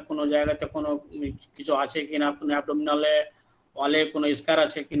আছে না, কোনো জায়গাতে কোনো কিছু আছে কিনা, কোনো অ্যাবডোমিনালে ওয়ালে কোনো স্কার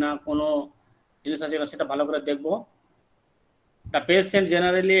আছে কিনা, কোনো জিনিস আছে কিনা সেটা ভালো করে দেখব। The patient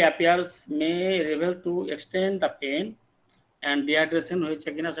generally appears may reveal to extend the pain and dehydration হয়েছে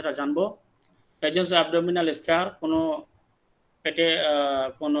কিনা সেটা জানবো। প্রেজেন্স অ্যাবডোমিনাল স্কার, কোনো পেটে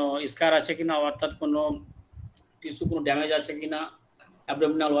কোনো স্কার আছে কিনা অর্থাৎ কোনো টিস্যু কোনো ড্যামেজ আছে কিনা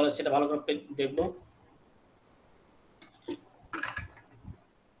অ্যাবডোমিনাল ওয়ালে সেটা ভালো করে দেখব।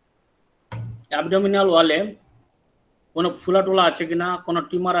 অ্যাবডোমিনাল ওয়ালে কোনো ফুলাটোলা আছে কিনা, কোনো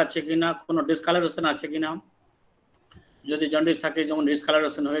টিউমার আছে কিনা, কোনো ডিসকালারেশন আছে কিনা, যদি জন্ডিস থাকে যেমন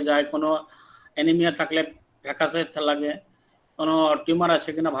ডিসকালারেশন হয়ে যায়, কোনো অ্যানিমিয়া থাকলে ফ্যাকাসে লাগে, কোনো টিউমার আছে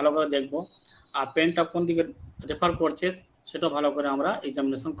কিনা ভালো করে দেখব। আর পেনটা কোন দিকে রেফার করছে সেটা ভালো করে আমরা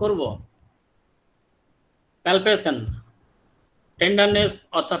এক্সামিনেশন করব। প্যালপেশন, টেন্ডারনেস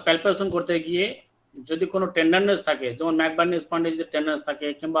অর্থাৎ প্যালপেশন করতে গিয়ে যদি কোনো টেন্ডারনেস থাকে, যেমন ম্যাকবার্নি স্পন্ডে যদি টেন্ডারনেস থাকে,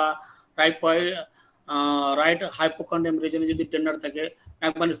 কিংবা রাইট হাইপোকন্ড্রিয়াম রিজনে যদি টেন্ডার থাকে,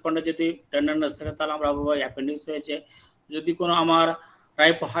 ম্যাকবার্নি স্পন্ডে যদি টেন্ডারনেস থাকে তাহলে আমরা ভাববো অ্যাপেন্ডিক্স হয়েছে। যদি কোনো আমার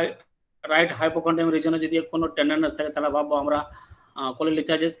রাইট হাইপোকন্ড্রিয়াম রিজনে যদি কোনো টেন্ডারনেস থাকে তাহলে ভাববো আমরা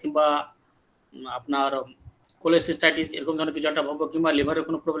কোলিলিথাইটিস কিংবা আপনার কোলেসিস্টাইটিস এরকম ধরনের কিছু একটা ভাববো, কিংবা লিভারের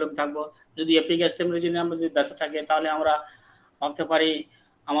কোনো প্রবলেম থাকবো। যদি এপিগ্যাস্ট্রিয়াম রিজনে আমাদের যদি ব্যথা থাকে তাহলে আমরা ভাবতে পারি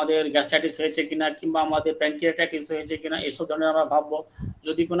আমাদের গ্যাস্ট্রাইটিস হয়েছে কিনা, কিংবা আমাদের প্যানক্রিয়াটাইটিস হয়েছে কিনা, এসব ধরনের আমরা ভাববো।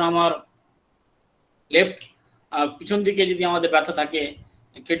 যদি কোনো আমার লেফট পিছন দিকে যদি আমাদের ব্যথা থাকে,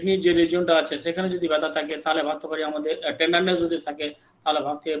 কিডনির যে রিজিয়নটা আছে সেখানে যদি ব্যথা থাকে তাহলে ভাবতে পারি আমাদের টেন্ডারনেস যদি থাকে তাহলে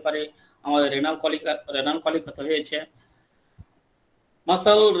ভাবতে পারি আমাদের রেনাল কলিক হতে হয়েছে।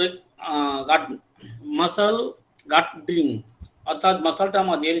 মাসল গাটরিং অর্থাৎ মাসলটা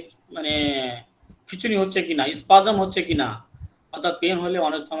আমাদের মানে খিচুনি হচ্ছে কিনা, স্পাজম হচ্ছে কিনা, অর্থাৎ পেন হলে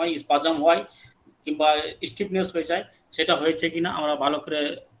অনেক সময় স্পাজম হয় কিংবা স্টিফনেস হয়ে যায়, সেটা হয়েছে কিনা আমরা ভালো করে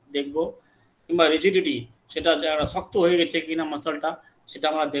দেখব। কিংবা রিজিডিটি, সেটা যারা শক্ত হয়ে গেছে কিনা মাসলটা সেটা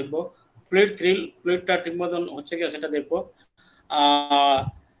আমরা দেখব। ফ্লুইডটা ঠিক মতন হচ্ছে কিনা সেটা দেখব।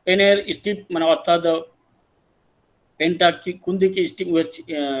 পেনের স্টিফ মানে অর্থাৎ পেনটা কি কোন দিকে স্টিফ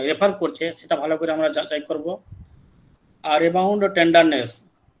রেফার করছে সেটা ভালো করে আমরা যাচাই করব। আর রিবাউন্ড টেন্ডারনেস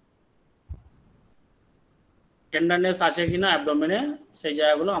আছে কিনা অ্যাবডোমেনে সেই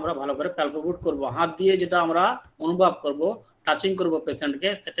জায়গাগুলো আমরা ভালো করে প্যালপেবল করব। হাত দিয়ে যেটা আমরা অনুভব করব, টাচিং করব পেশেন্টকে,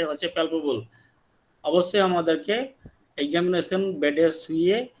 সেটাই হচ্ছে প্যালপেবল। অবশ্যই আমাদেরকে এক্সামিনেশন বেডে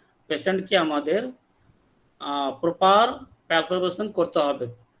শুয়ে পেশেন্টকে আমাদের প্রপার প্যালপেশন করতে হবে,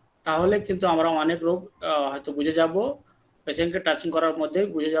 তাহলে কিন্তু আমরা অনেক রোগ হয়তো বুঝে যাব, পেশেন্টকে টাচিং করার মধ্যে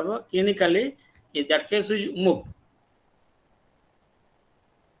বুঝে যাব clinically that case is move.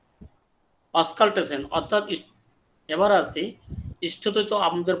 Auscultation অর্থাৎ এবার আসি স্টেথো, তো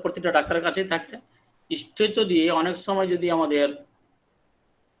আমাদের প্রতিটা ডাক্তারের কাছেই থাকে। স্টেথো দিয়ে অনেক সময় যদি আমরা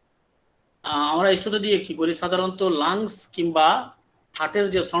স্টেথো দিয়ে কি করি, সাধারণত লাংস কিংবা হার্টের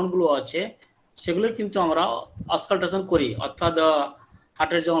যে সাউন্ডগুলো আছে সেগুলো কিন্তু আমরা অসকালটেশন করি, অর্থাৎ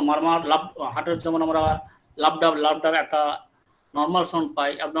হার্টের যেমন মারমার লাভ, হার্টের যেমন আমরা লাভ একটা নর্মাল সাউন্ড পাই,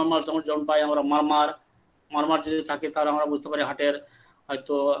 অ্যাবনর্মাল সাউন্ড যেমন পাই আমরা মারমার যদি থাকে তাহলে আমরা বুঝতে পারি হার্টের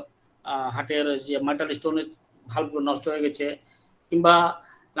হয়তো হার্টের যে মাইটাল স্টোন ভালভগুলো নষ্ট হয়ে গেছে, কিংবা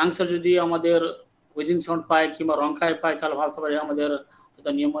লাংসের যদি আমাদের হুইজিং সাউন্ড পাই কিংবা রংকায় পাই তাহলে ভাবতে পারি আমাদের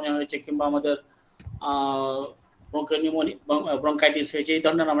নিউমোনিয়া হয়েছে কিংবা আমাদের ব্রঙ্কাইটিস হয়েছে, এই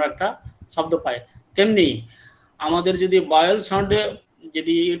ধরনের আমরা একটা শব্দ পাই। তেমনি আমাদের যদি বায়োল সাউন্ডে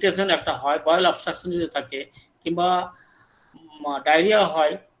যদি ইরিটেশন একটা হয়, বায়োল অবস্ট্রাকশন যদি থাকে কিংবা ডায়রিয়া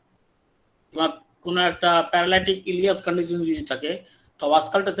হয় কিংবা কোনো একটা প্যারালাইটিক ইলিয়াস কন্ডিশন যদি থাকে, তো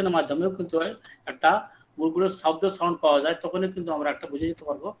অসকালটেশনের মাধ্যমেও কিন্তু একটা গুড়গুড়ো শব্দ সাউন্ড পাওয়া যায়, তখনই কিন্তু আমরা একটা বুঝে যেতে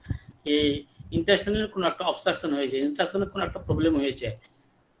পারবো এই ইন্টেস্টাইনের কোনো একটা অবস্ট্রাকশন হয়েছে, ইন্টেস্টাইনের কোনো একটা প্রবলেম হয়েছে।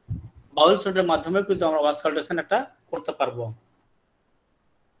 বাউল সাউন্ডের মাধ্যমে কিন্তু আমরা অসকালটেশন একটা করতে পারবো।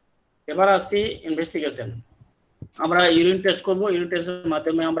 এবার আসি ইনভেস্টিগেশন। আমরা ইউরিন টেস্ট করব, ইউরিন টেস্টের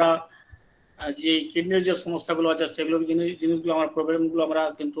মাধ্যমে আমরা যে কিডনির যে সমস্যাগুলো আছে সেগুলো জিনিসগুলো আমরা প্রবলেমগুলো আমরা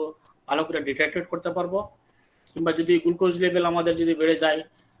কিন্তু ভালো করে ডিটেক্টেড করতে পারবো। কিংবা যদি গ্লুকোজ লেভেল আমাদের যদি বেড়ে যায়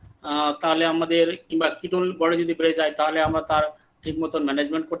তাহলে আমাদের, কিংবা কিটোন বডি যদি বেড়ে যায় তাহলে আমরা তার ঠিক মতন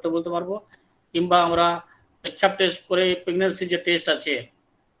ম্যানেজমেন্ট করতে বলতে পারবো। কিংবা আমরা পেচ্ছাপ টেস্ট করে প্রেগনেন্সি যে টেস্ট আছে,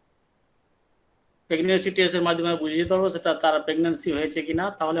 প্রেগনেন্সি টেস্টের মাধ্যমে বুঝিয়ে দিতে পারবো সেটা তার প্রেগনেন্সি হয়েছে কিনা,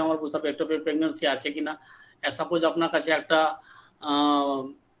 তাহলে আমার বুঝতে পারবো একটা প্রেগনেন্সি আছে কিনা। সাপোজ আপনার কাছে একটা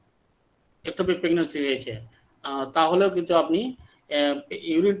একটোপিক প্রেগনেন্সি হয়েছে, তাহলেও কিন্তু আপনি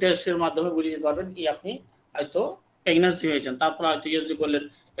ইউরিন টেস্টের মাধ্যমে বুঝিয়ে দিতে পারবেন কি আপনি হয়তো প্রেগনেন্সি হয়েছেন, তারপর হয়তো ইউএসজি করলেন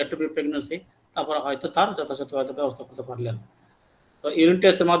একটোপিক প্রেগনেন্সি, তারপর হয়তো তার যথাযথ হয়তো ব্যবস্থা করতে পারলেন। তো ইউরিন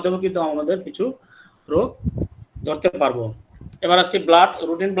টেস্টের মাধ্যমে কিন্তু আমাদের কিছু রোগ ধরতে পারবো। এবার আসি ব্লাড,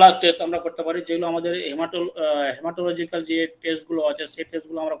 রুটিন ব্লাড টেস্ট আমরা করতে পারি, যেগুলো আমাদের হেমাটোলজিক্যাল যে টেস্টগুলো আছে সেই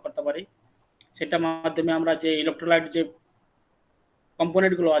টেস্টগুলো আমরা করতে পারি। সেটার মাধ্যমে আমরা যে ইলেকট্রোলাইট যে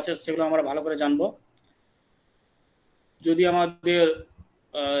কম্পোনেন্টগুলো আছে সেগুলো আমরা ভালো করে জানবো। যদি আমাদের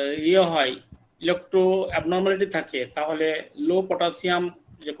হয় ইলেকট্রো অ্যাবনর্মালিটি থাকে তাহলে লো পটাশিয়াম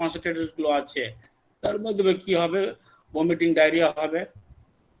যে কনসেন্ট্রেটগুলো আছে তার মাধ্যমে কি হবে, ভমিটিং ডায়রিয়া হবে,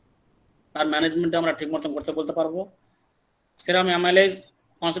 তার ম্যানেজমেন্ট আমরা ঠিক মতন করতে বলতে পারবো। সেরাম অ্যামাইলেজ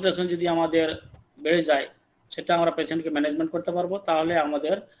কনসেন্ট্রেশন যদি আমাদের বেড়ে যায় সেটা আমরা পেশেন্টকে ম্যানেজমেন্ট করতে পারবো, তাহলে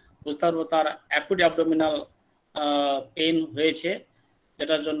আমাদের বুঝতে পারবো তার অ্যাকুট অ্যাবডোমিনাল পেইন হয়েছে,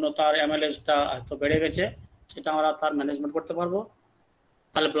 যেটার জন্য তার অ্যামাইলেজটা হয়তো বেড়ে গেছে, সেটা আমরা তার ম্যানেজমেন্ট করতে পারবো।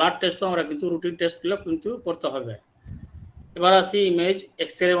 তাহলে ব্লাড টেস্টও আমরা কিন্তু রুটিন টেস্টগুলো কিন্তু করতে হবে। এবার আসি ইমেজ,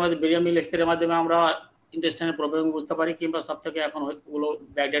 এক্সরে মাধ্যমে, বেরিয়ামিল এক্সরের মাধ্যমে আমরা ইন্টেস্টাইনের প্রবলেম বুঝতে পারি, কিংবা সব থেকে এখন ওগুলো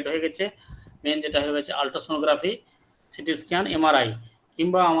ব্যাকডেট হয়ে গেছে, মেন যেটা হয়ে গেছে আলট্রাসোনোগ্রাফি, সিটি স্ক্যান, এমআরআই,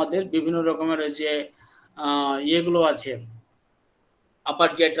 কিংবা আমাদের বিভিন্ন রকমের যে ইয়েগুলো আছে আপার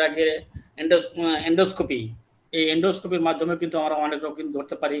জিআই ট্র্যাকের এন্ডোস্কোপি, এই এন্ডোস্কোপির মাধ্যমে কিন্তু আমরা অনেক রোগ কিন্তু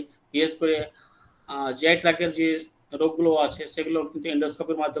ধরতে পারি। বিশেষ করে জিআই ট্র্যাকের যে রোগগুলো আছে সেগুলো কিন্তু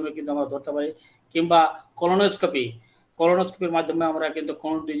এন্ডোস্কোপির মাধ্যমে কিন্তু আমরা ধরতে পারি। কিংবা কলোনোস্কোপির মাধ্যমে আমরা কিন্তু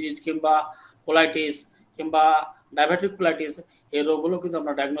কোন ডিজিজ কিংবা কোলাইটিস কিংবা ডায়াবেটিকুলাইটিস এই রোগগুলো কিন্তু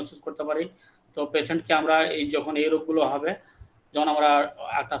আমরা ডায়াগনোসিস করতে পারি। তো পেশেন্টকে আমরা যখন এই রোগগুলো হবে, যখন আমরা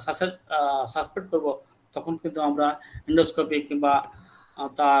একটা সাসপেক্ট করব, তখন কিন্তু আমরা এন্ডোস্কোপি কিংবা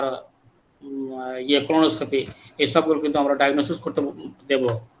তার কলোনোস্কোপি এইসবগুলো কিন্তু আমরা ডায়াগনোসিস করতে দেব।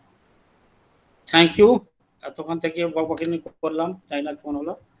 Thank you. এতক্ষণ থেকে বকবকানি করলাম, তাই না? কেমন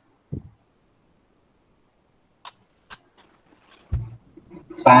হলো?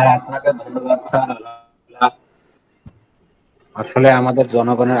 স্যার আপনাকে ধন্যবাদ স্যার। আসলে আমাদের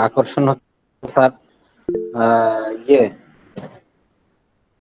জনগণের আকর্ষণ হচ্ছে স্যার